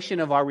foundation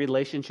of our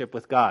relationship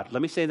with God.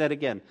 Let me say that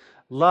again.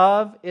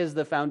 Love is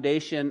the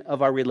foundation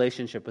of our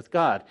relationship with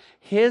God.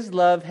 His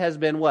love has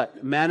been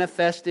what?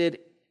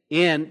 Manifested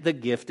in the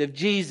gift of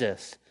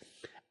Jesus.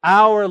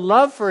 Our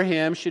love for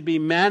him should be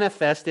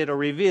manifested or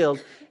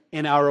revealed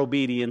in our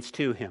obedience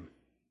to him.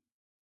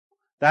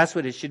 That's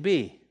what it should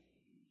be.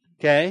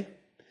 Okay?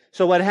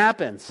 So what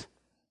happens?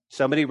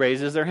 Somebody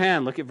raises their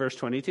hand. Look at verse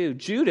 22.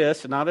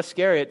 Judas, not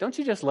Iscariot. Don't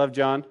you just love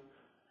John?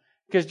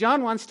 Because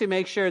John wants to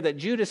make sure that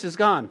Judas is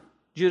gone.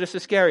 Judas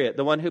Iscariot,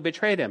 the one who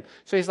betrayed him.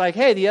 So he's like,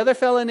 hey, the other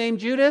fellow named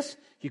Judas?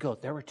 You go,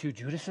 there were two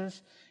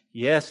Judases?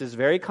 Yes, it's a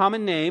very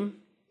common name.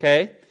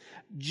 Okay?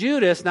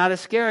 Judas, not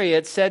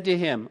Iscariot, said to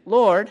him,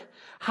 Lord,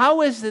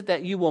 how is it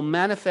that you will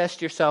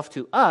manifest yourself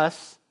to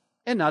us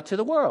and not to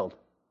the world?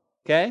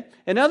 Okay?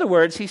 In other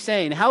words, he's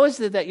saying, how is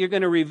it that you're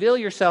going to reveal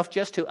yourself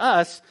just to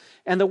us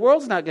and the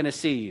world's not going to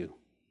see you?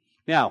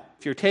 Now,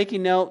 if you're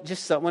taking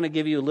note, I want to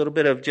give you a little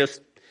bit of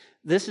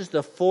this is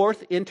the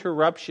fourth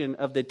interruption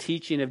of the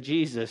teaching of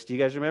Jesus. Do you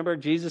guys remember?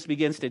 Jesus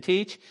begins to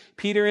teach.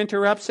 Peter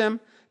interrupts him.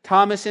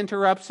 Thomas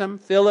interrupts him.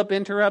 Philip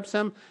interrupts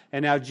him.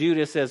 And now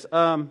Judas says,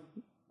 so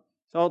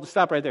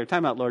stop right there.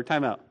 Time out, Lord.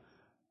 Time out.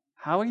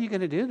 How are you going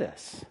to do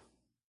this?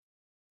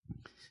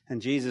 And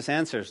Jesus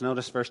answers.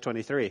 Notice verse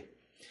 23.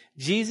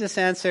 Jesus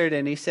answered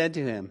and he said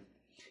to him,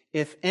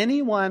 if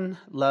anyone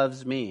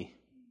loves me,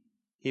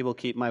 he will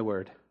keep my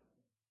word.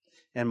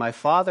 And my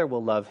Father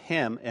will love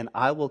him, and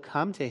I will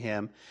come to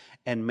him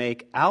and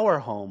make our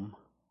home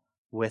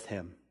with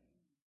him.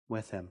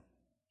 With him.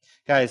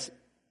 Guys,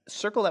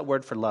 circle that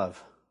word for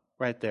love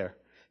right there.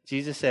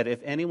 Jesus said,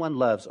 if anyone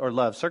loves or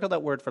loves, circle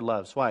that word for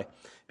loves. Why?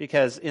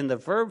 Because in the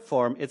verb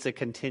form, it's a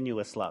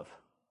continuous love.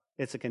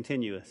 It's a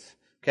continuous.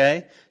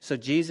 Okay? So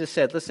Jesus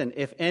said, listen,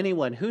 if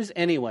anyone, who's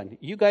anyone?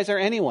 You guys are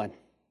anyone.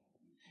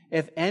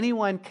 If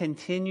anyone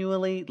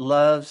continually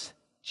loves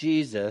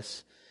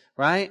Jesus,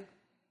 right?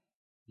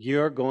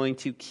 You're going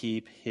to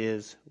keep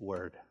his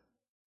word.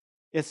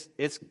 It's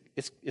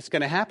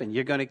going to happen.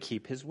 You're going to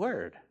keep his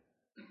word.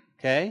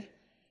 Okay?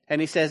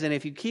 And he says, and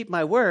if you keep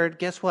my word,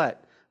 guess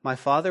what? My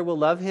Father will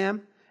love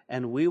him,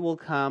 and we will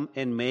come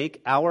and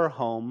make our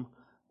home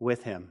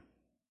with him.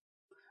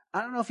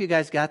 I don't know if you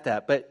guys got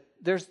that, but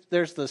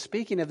there's the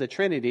speaking of the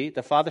Trinity,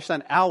 the Father,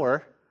 Son,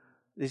 our.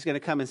 He's going to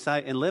come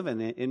inside and live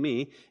in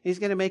me. He's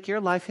going to make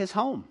your life his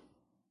home.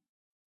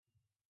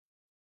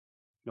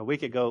 No, we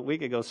could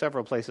go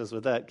several places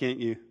with that, can't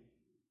you?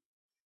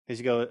 Because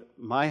you go,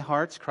 my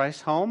heart's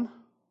Christ's home?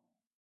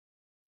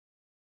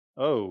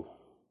 Oh.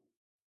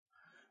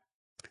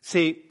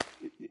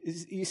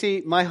 You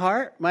see, my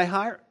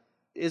heart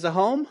is a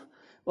home,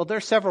 Well,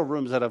 there's several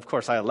rooms that, of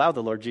course, I allow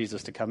the Lord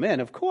Jesus to come in.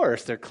 Of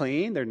course, they're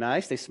clean, they're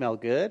nice, they smell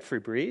good,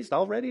 Febrezed,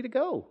 all ready to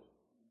go.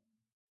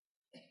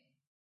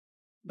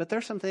 But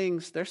there's some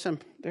things, there's some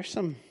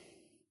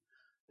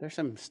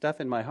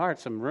stuff in my heart,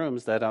 some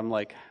rooms that I'm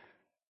like,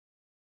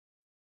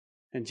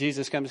 and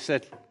Jesus comes and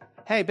said,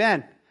 "Hey,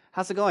 Ben,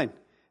 how's it going?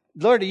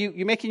 Lord, are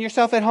you making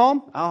yourself at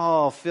home?"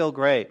 "Oh, feel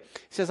great."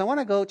 He says, "I want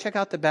to go check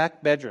out the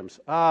back bedrooms."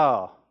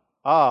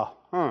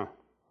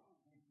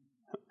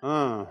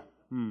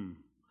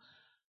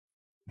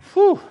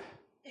 Whew.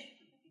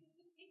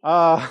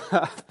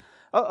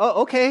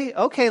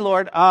 Okay,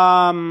 Lord.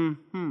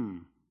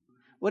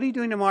 What are you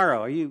doing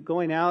tomorrow? Are you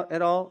going out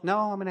at all? "No,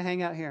 I'm going to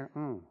hang out here."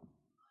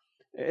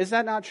 Is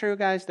that not true,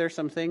 guys? There's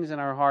some things in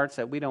our hearts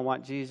that we don't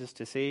want Jesus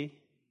to see.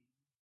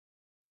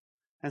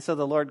 And so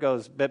the Lord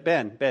goes, "But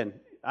Ben,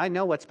 I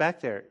know what's back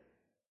there."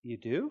 "You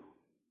do?"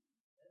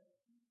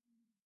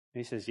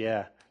 He says,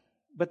 "Yeah.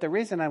 But the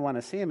reason I want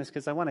to see them is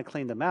because I want to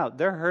clean them out.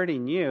 They're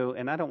hurting you,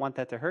 and I don't want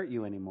that to hurt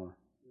you anymore."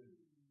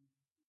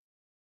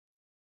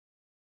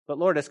 "But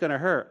Lord, it's going to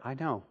hurt." "I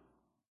know.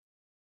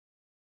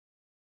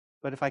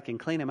 But if I can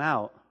clean them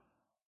out,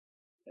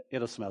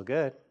 it'll smell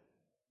good."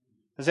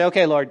 I say,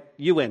 "Okay, Lord,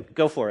 you win.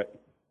 Go for it."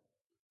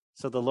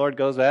 So the Lord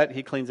goes out,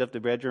 he cleans up the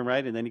bedroom,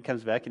 right? And then he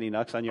comes back and he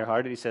knocks on your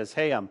heart and he says,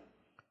 "Hey,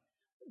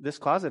 this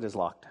closet is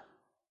locked."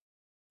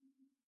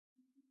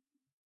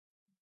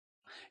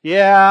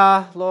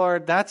 "Yeah,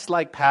 Lord, that's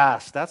like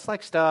past. That's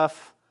like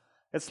stuff.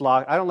 It's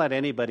locked. I don't let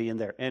anybody in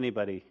there.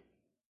 Anybody."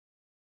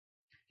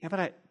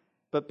 "Yeah,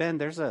 but Ben,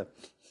 there's a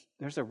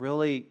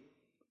really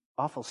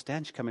awful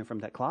stench coming from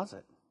that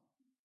closet."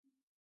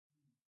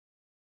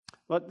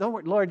 "Well, don't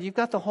worry, Lord, you've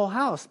got the whole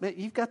house.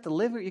 You've got the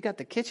living room, you got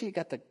the kitchen, you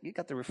got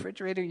the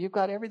refrigerator, you've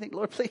got everything.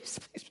 Lord,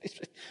 please.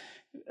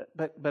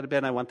 But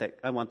Ben, I want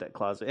that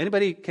closet."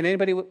 Can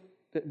anybody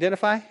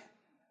identify?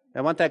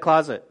 "I want that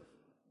closet."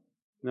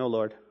 "No,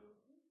 Lord.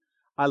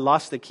 I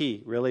lost the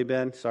key." "Really,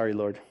 Ben? Sorry,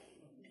 Lord.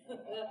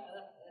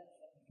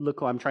 Look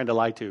who I'm trying to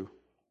lie to."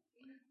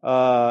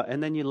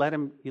 And then you let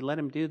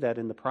him do that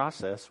in the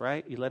process,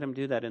 right? You let him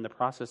do that in the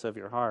process of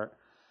your heart,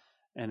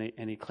 and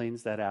he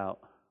cleans that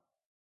out.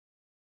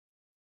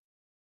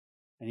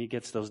 And he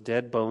gets those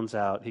dead bones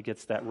out. He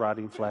gets that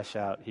rotting flesh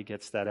out. He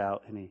gets that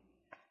out, and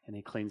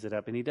he cleans it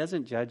up. And he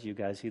doesn't judge you,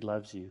 guys. He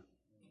loves you.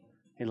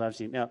 He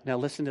loves you. Now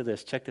listen to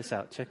this. Check this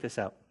out.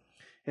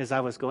 As I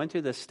was going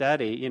through this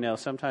study,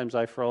 sometimes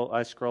I scroll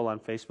on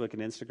Facebook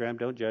and Instagram.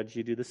 Don't judge.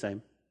 You do the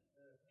same.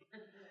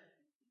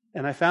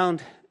 And I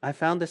found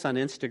this on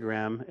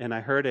Instagram, and I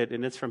heard it,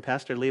 and it's from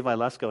Pastor Levi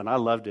Lusko, and I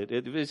loved it.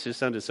 It just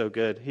sounded so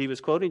good. He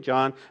was quoting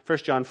 1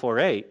 John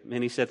 4:8,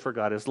 and he said, "For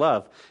God is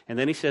love." And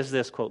then he says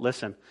this, quote,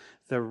 "Listen,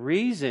 the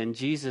reason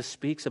Jesus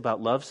speaks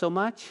about love so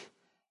much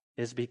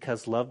is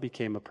because love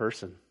became a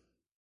person.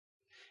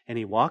 And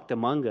he walked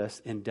among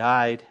us and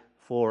died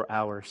for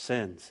our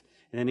sins."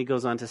 And then he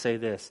goes on to say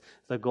this,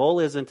 "The goal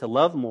isn't to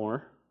love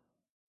more,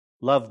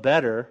 love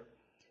better.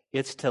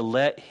 It's to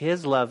let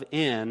his love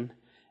in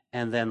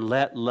and then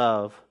let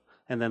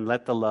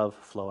the love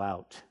flow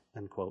out,"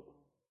 end quote.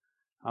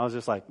 I was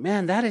just like,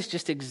 man, that is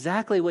just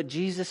exactly what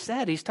Jesus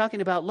said. He's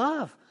talking about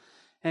love.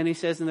 And he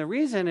says, and the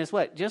reason is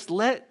what? Just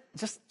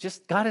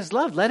God is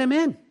love. Let him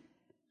in.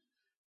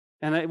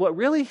 And what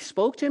really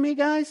spoke to me,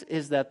 guys,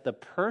 is that the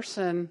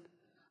person,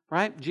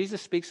 right?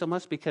 Jesus speaks so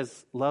much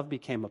because love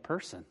became a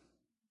person.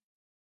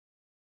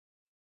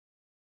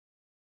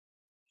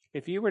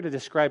 If you were to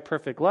describe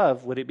perfect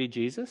love, would it be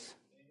Jesus?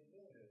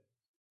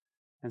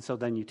 And so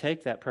then you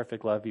take that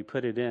perfect love, you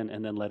put it in,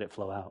 and then let it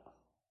flow out.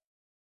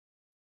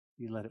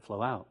 You let it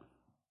flow out.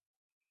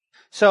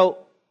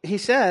 So he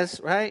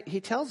says, right?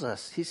 He tells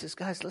us, he says,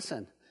 "Guys,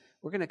 listen,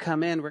 we're going to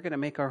come in, we're going to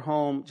make our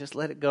home, just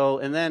let it go."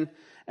 And then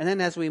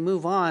as we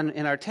move on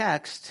in our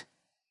text,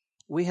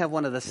 we have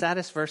one of the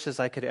saddest verses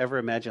I could ever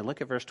imagine. Look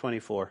at verse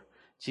 24.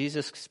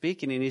 Jesus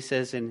speaking, and he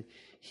says, "And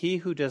he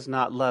who does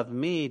not love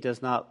me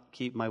does not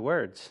keep my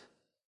words.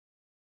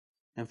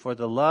 And for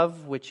the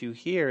love which you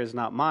hear is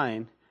not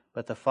mine,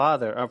 but the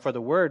Father, or for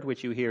the word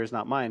which you hear is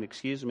not mine,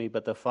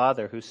 but the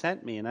Father who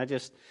sent me."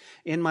 And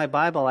in my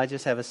Bible, I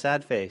just have a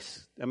sad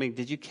face. I mean,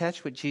 did you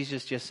catch what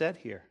Jesus just said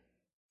here?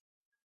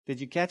 Did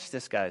you catch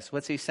this, guys?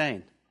 What's he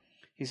saying?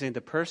 He's saying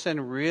the person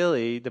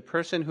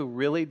who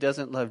really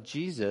doesn't love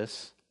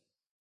Jesus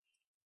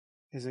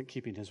isn't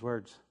keeping his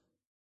words.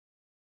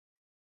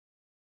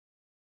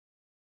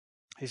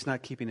 He's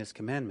not keeping his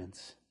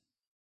commandments.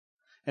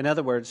 In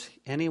other words,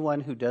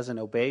 anyone who doesn't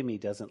obey me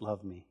doesn't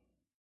love me.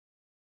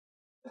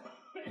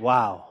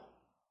 Wow.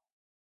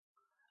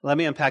 Let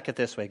me unpack it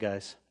this way,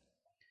 guys.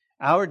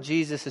 Our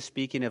Jesus is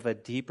speaking of a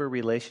deeper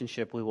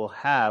relationship we will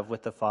have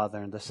with the Father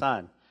and the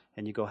Son.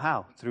 And you go,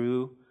 how?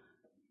 Through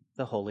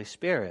the Holy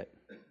Spirit.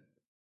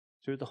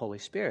 Through the Holy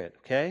Spirit,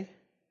 okay?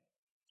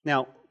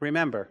 Now,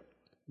 remember,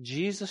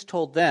 Jesus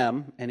told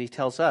them, and he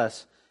tells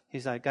us,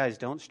 he's like, guys,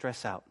 don't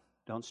stress out.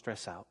 Don't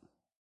stress out.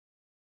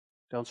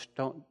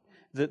 Don't.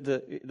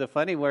 The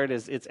funny word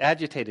is it's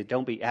agitated.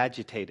 Don't be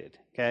agitated,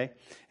 okay?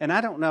 And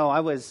I don't know,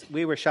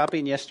 we were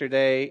shopping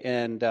yesterday,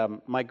 and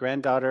my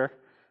granddaughter,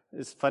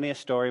 It's the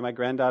funniest story. My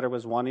granddaughter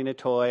was wanting a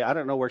toy. I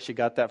don't know where she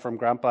got that from,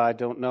 Grandpa. I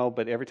don't know.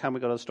 But every time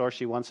we go to the store,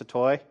 she wants a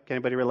toy. Can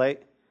anybody relate?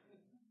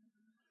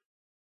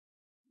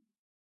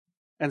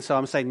 And so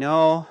I'm saying,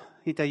 no,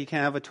 Hita, you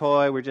can't have a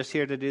toy. We're just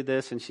here to do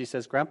this. And she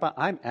says, Grandpa,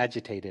 I'm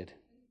agitated.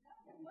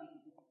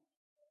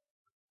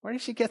 Where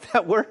did she get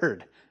that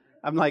word?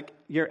 I'm like,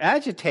 you're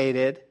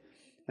agitated.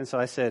 And so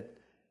I said,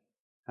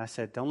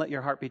 don't let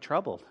your heart be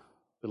troubled.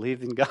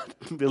 Believe in God,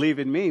 believe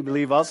in me,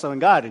 believe also in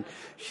God. And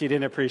she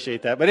didn't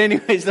appreciate that. But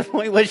anyways, the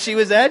point was she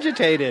was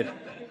agitated.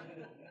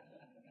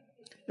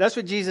 That's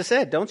what Jesus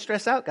said. Don't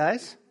stress out,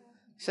 guys.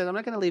 He said, I'm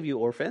not going to leave you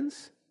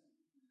orphans.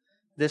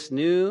 This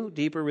new,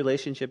 deeper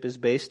relationship is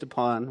based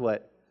upon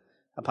what?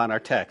 Upon our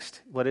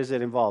text. What does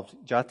it involve?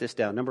 Jot this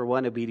down. Number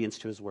one, obedience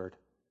to His Word.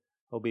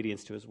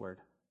 Obedience to His Word.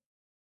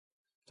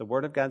 The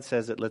Word of God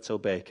says it, let's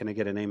obey. Can I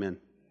get an amen?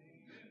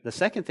 The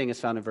second thing is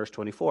found in verse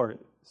 24.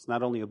 It's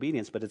not only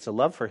obedience, but it's a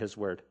love for His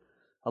Word.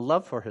 A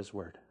love for His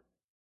Word.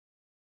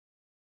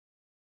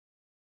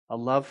 A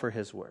love for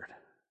His Word.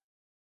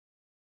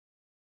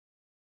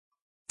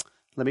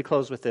 Let me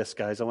close with this,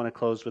 guys. I want to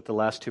close with the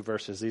last two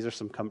verses. These are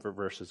some comfort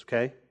verses,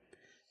 okay?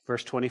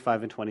 Verse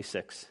 25 and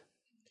 26.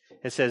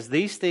 It says,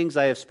 these things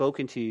I have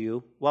spoken to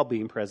you while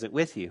being present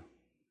with you.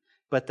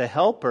 But the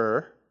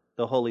Helper,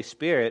 the Holy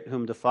Spirit,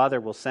 whom the Father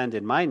will send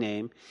in my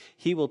name,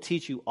 He will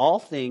teach you all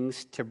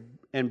things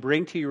and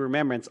bring to your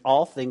remembrance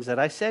all things that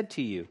I said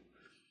to you.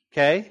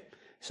 Okay?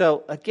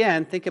 So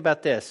again, think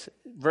about this.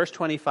 Verse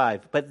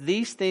 25. But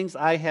these things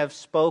I have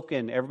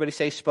spoken. Everybody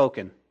say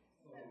spoken.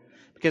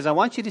 Because I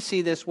want you to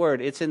see this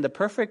word. It's in the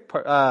perfect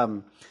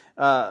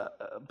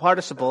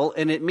participle,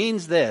 and it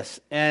means this,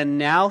 and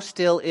now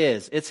still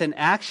is. It's an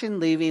action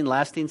leaving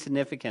lasting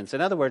significance. In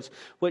other words,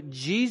 what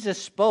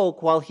Jesus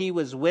spoke while He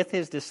was with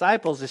His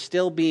disciples is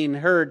still being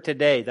heard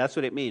today. That's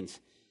what it means.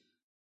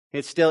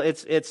 It's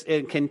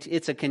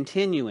a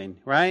continuing,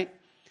 right?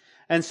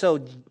 And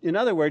so, in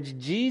other words,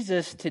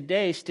 Jesus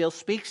today still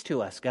speaks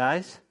to us,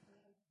 guys.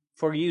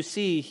 For you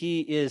see,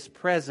 He is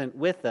present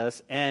with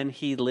us and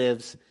He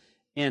lives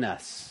in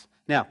us.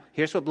 Now,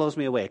 here's what blows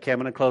me away. Okay, I'm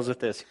going to close with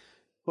this.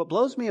 What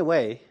blows me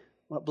away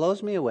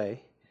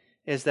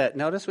is that,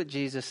 notice what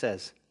Jesus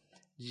says.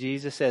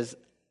 Jesus says,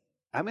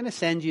 I'm going to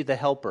send you the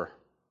Helper,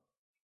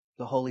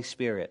 the Holy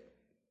Spirit.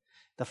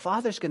 The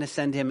Father's going to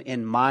send Him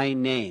in my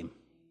name.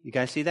 You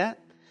guys see that?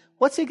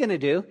 What's He going to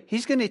do?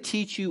 He's going to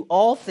teach you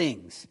all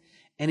things.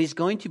 And He's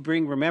going to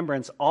bring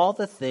remembrance all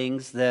the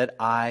things that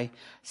I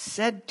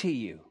said to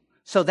you.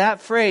 So that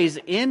phrase,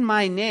 in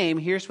my name,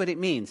 here's what it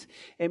means.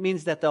 It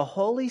means that the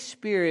Holy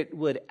Spirit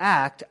would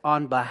act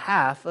on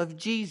behalf of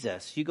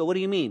Jesus. You go, what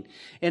do you mean?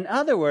 In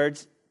other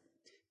words,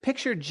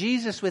 picture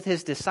Jesus with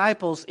His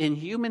disciples in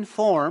human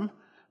form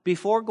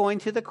before going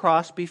to the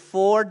cross,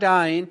 before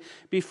dying,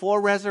 before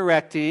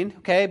resurrecting,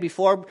 okay,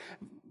 before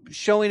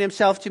showing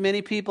Himself to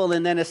many people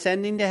and then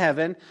ascending to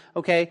heaven,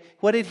 okay,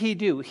 what did He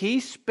do?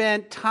 He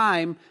spent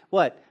time,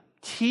 what?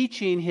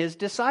 Teaching His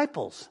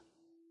disciples.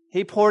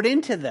 He poured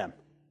into them.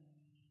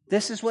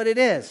 This is what it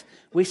is.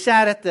 We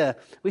sat at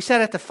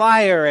the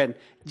fire and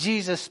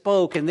Jesus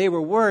spoke, and they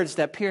were words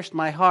that pierced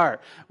my heart.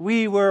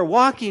 We were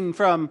walking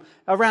from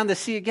around the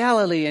Sea of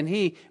Galilee, and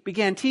He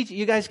began teaching.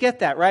 You guys get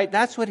that, right?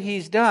 That's what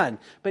He's done.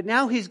 But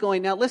now He's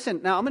going, now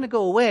listen, now I'm going to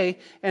go away,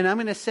 and I'm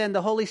going to send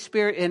the Holy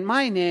Spirit in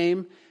my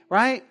name,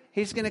 right?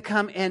 He's going to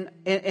come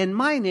in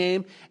my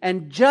name,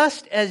 and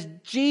just as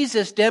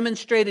Jesus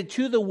demonstrated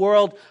to the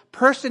world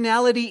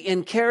personality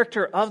and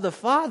character of the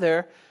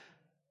Father,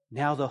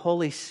 now the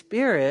Holy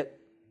Spirit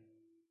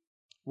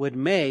would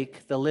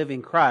make the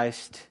living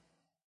Christ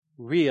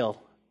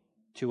real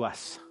to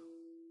us.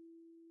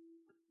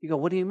 You go,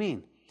 what do you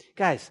mean?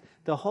 Guys,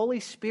 the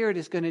Holy Spirit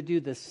is going to do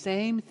the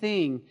same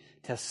thing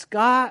to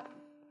Scott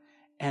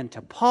and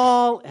to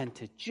Paul and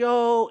to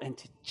Joe and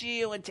to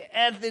Gio and to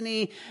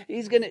Anthony.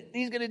 He's going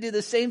to do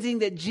the same thing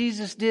that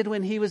Jesus did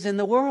when He was in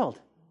the world.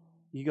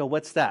 You go,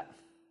 what's that?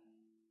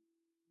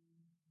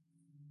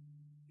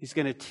 He's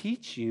going to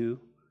teach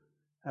you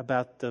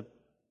about the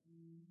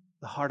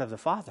heart of the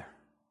Father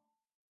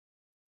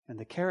and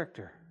the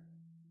character.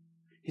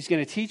 He's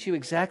going to teach you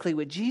exactly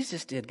what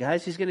Jesus did,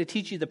 guys. He's going to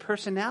teach you the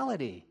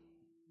personality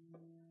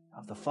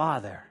of the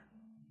Father.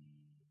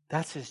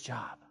 That's His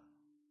job.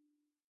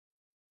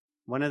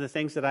 One of the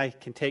things that I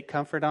can take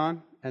comfort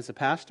on as a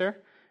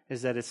pastor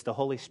is that it's the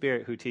Holy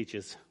Spirit who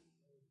teaches.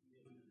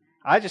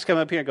 I just come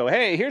up here and go,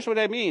 hey, here's what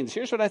it means.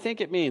 Here's what I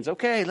think it means.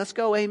 Okay, let's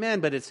go,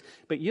 amen.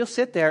 But you'll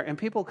sit there and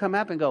people come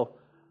up and go,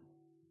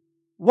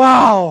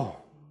 wow.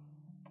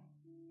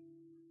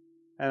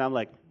 And I'm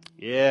like,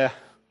 yeah,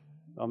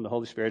 I'm the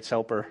Holy Spirit's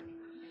helper.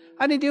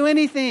 I didn't do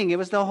anything. It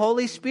was the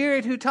Holy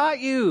Spirit who taught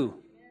you.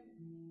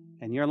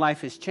 And your life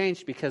has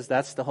changed because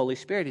that's the Holy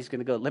Spirit. He's going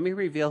to go, let me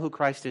reveal who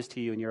Christ is to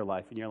you in your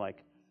life. And you're like,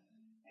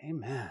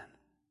 amen,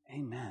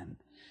 amen.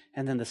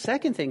 And then the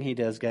second thing He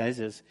does,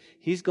 guys, is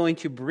He's going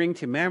to bring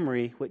to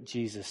memory what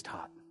Jesus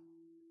taught.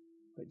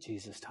 What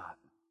Jesus taught.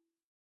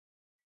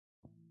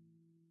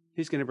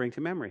 He's going to bring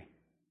to memory.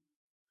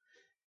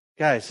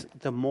 Guys,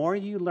 the more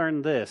you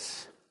learn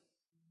this,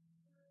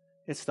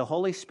 It's the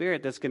Holy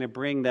Spirit that's going to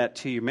bring that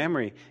to your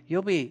memory.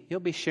 You'll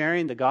be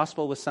sharing the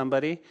gospel with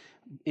somebody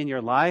in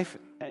your life,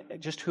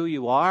 just who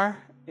you are,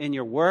 in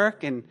your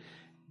work, and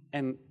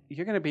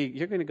you're going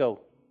to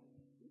go,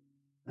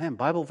 man,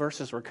 Bible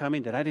verses were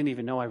coming that I didn't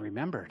even know I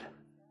remembered.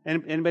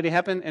 Anybody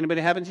happen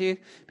to you?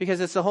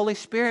 Because it's the Holy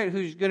Spirit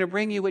who's going to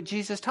bring you what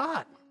Jesus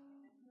taught.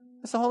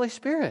 It's the Holy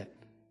Spirit.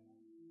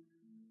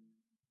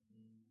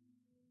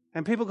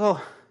 And people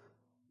go,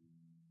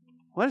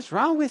 what is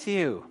wrong with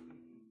you?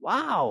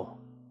 Wow.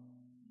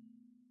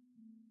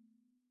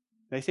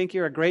 They think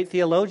you're a great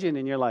theologian,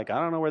 and you're like,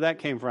 I don't know where that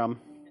came from.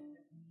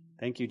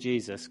 Thank you,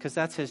 Jesus. Because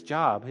that's His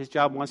job. His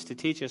job wants to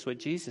teach us what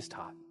Jesus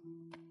taught.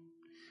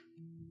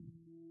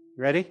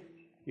 Ready?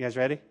 You guys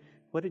ready?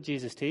 What did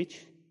Jesus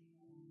teach?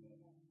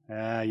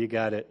 You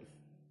got it.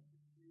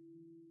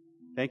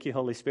 Thank you,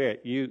 Holy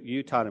Spirit.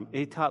 You taught Him.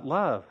 He taught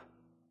love.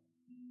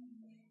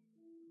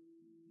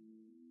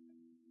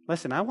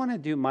 Listen, I want to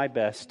do my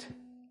best.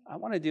 I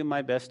want to do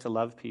my best to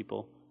love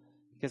people,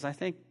 because I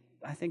think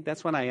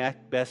that's when I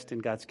act best in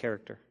God's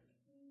character.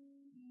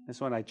 That's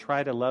when I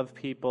try to love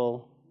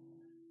people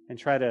and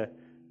try to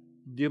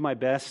do my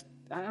best.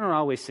 I don't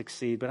always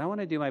succeed, but I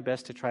want to do my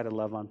best to try to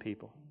love on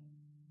people.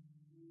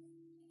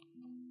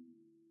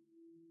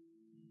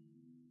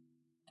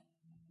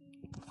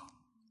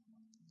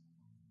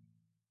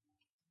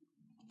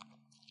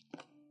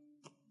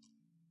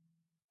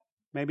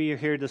 Maybe you're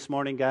here this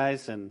morning,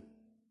 guys, and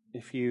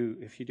if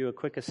you do a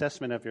quick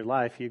assessment of your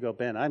life, you go,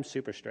 Ben, I'm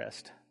super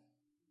stressed.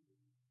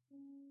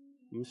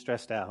 I'm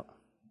stressed out.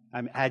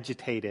 I'm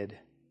agitated.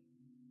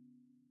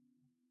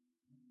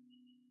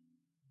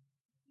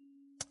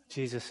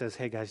 Jesus says,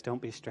 hey guys,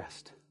 don't be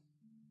stressed.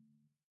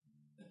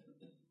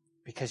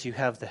 Because you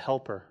have the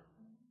helper.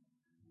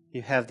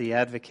 You have the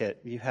advocate.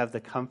 You have the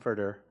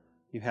comforter.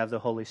 You have the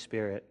Holy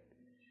Spirit.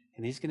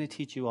 And He's going to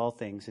teach you all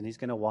things, and He's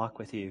going to walk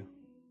with you.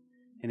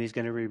 And He's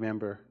going to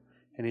remember.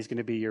 And He's going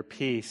to be your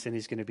peace, and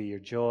He's going to be your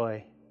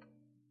joy.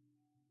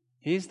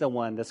 He's the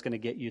one that's going to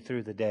get you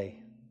through the day.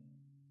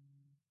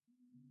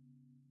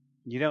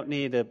 You don't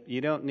need a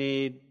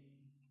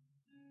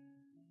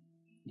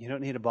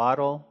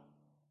bottle.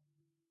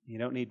 You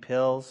don't need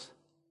pills.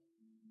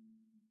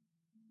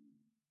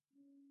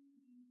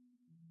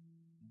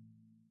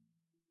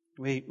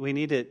 We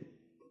need to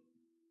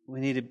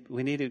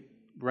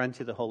run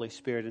to the Holy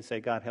Spirit and say,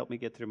 God, help me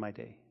get through my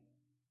day.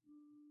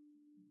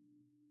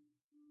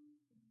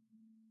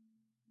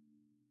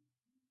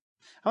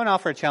 I want to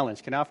offer a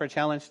challenge. Can I offer a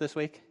challenge this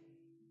week?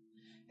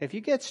 If you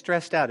get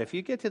stressed out, if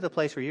you get to the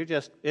place where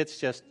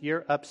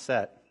you're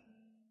upset,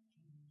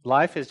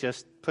 life has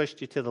just pushed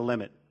you to the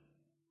limit,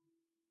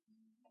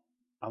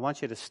 I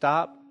want you to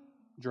stop,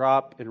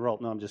 drop, and roll.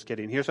 No, I'm just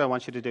kidding. Here's what I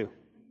want you to do.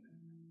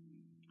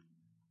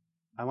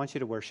 I want you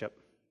to worship.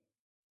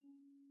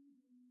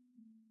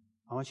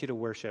 I want you to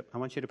worship. I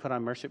want you to put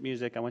on worship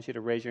music. I want you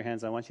to raise your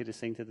hands. I want you to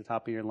sing to the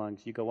top of your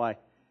lungs. You go, why?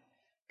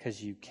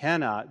 Because you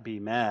cannot be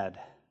mad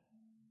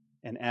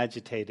and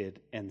agitated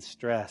and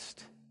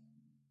stressed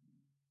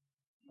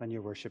when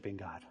you're worshiping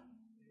God.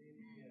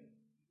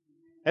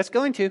 It's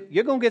going to.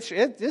 You're going to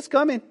get. It's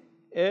coming.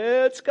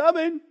 It's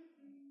coming.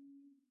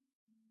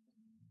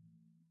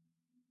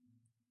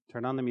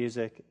 Turn on the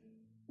music,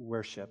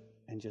 worship,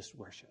 and just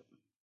worship.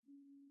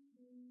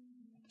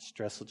 The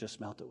stress will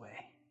just melt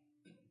away.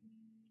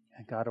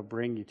 And God will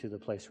bring you to the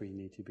place where you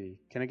need to be.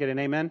 Can I get an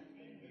amen?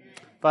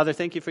 Father,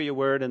 thank you for your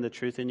word and the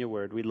truth in your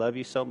word. We love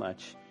you so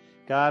much.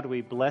 God,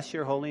 we bless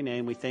your holy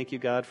name. We thank you,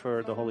 God,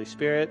 for the Holy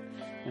Spirit.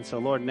 And so,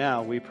 Lord,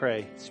 now we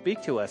pray,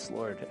 speak to us,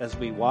 Lord, as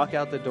we walk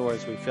out the door,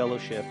 as we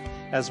fellowship,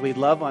 as we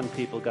love on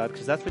people, God,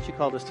 because that's what you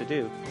called us to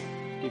do.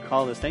 You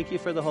called us. Thank you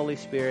for the Holy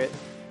Spirit.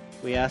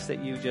 We ask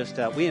that you just,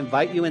 we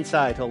invite you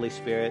inside, Holy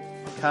Spirit.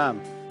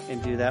 Come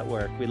and do that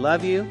work. We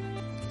love you.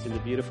 It's in the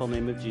beautiful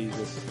name of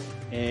Jesus.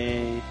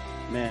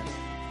 Amen.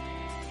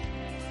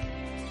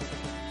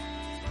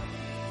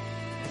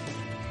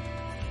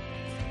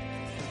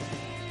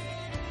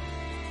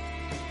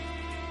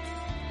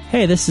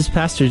 Hey, this is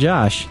Pastor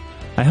Josh.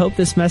 I hope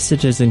this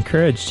message has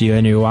encouraged you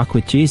in your walk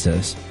with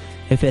Jesus.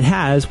 If it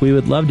has, we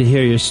would love to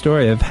hear your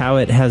story of how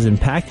it has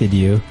impacted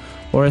you,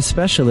 or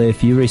especially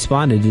if you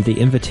responded to the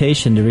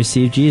invitation to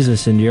receive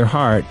Jesus into your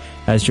heart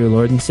as your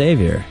Lord and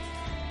Savior.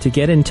 To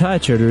get in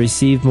touch or to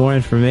receive more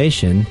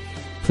information,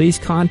 please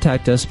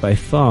contact us by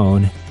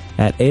phone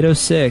at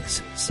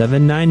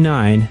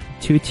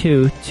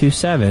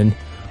 806-799-2227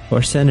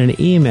 or send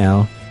an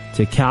email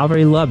to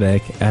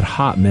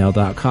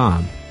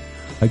calvarylubbock@hotmail.com.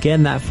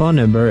 Again, that phone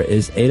number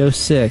is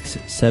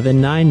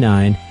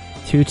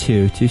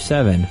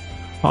 806-799-2227.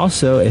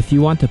 Also, if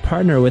you want to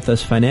partner with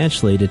us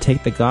financially to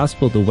take the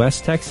gospel to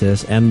West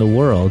Texas and the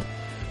world,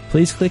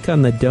 please click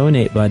on the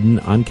donate button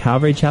on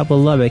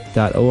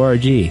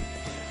calvarychapellubbock.org.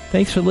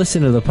 Thanks for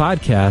listening to the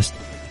podcast.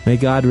 May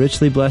God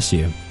richly bless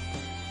you.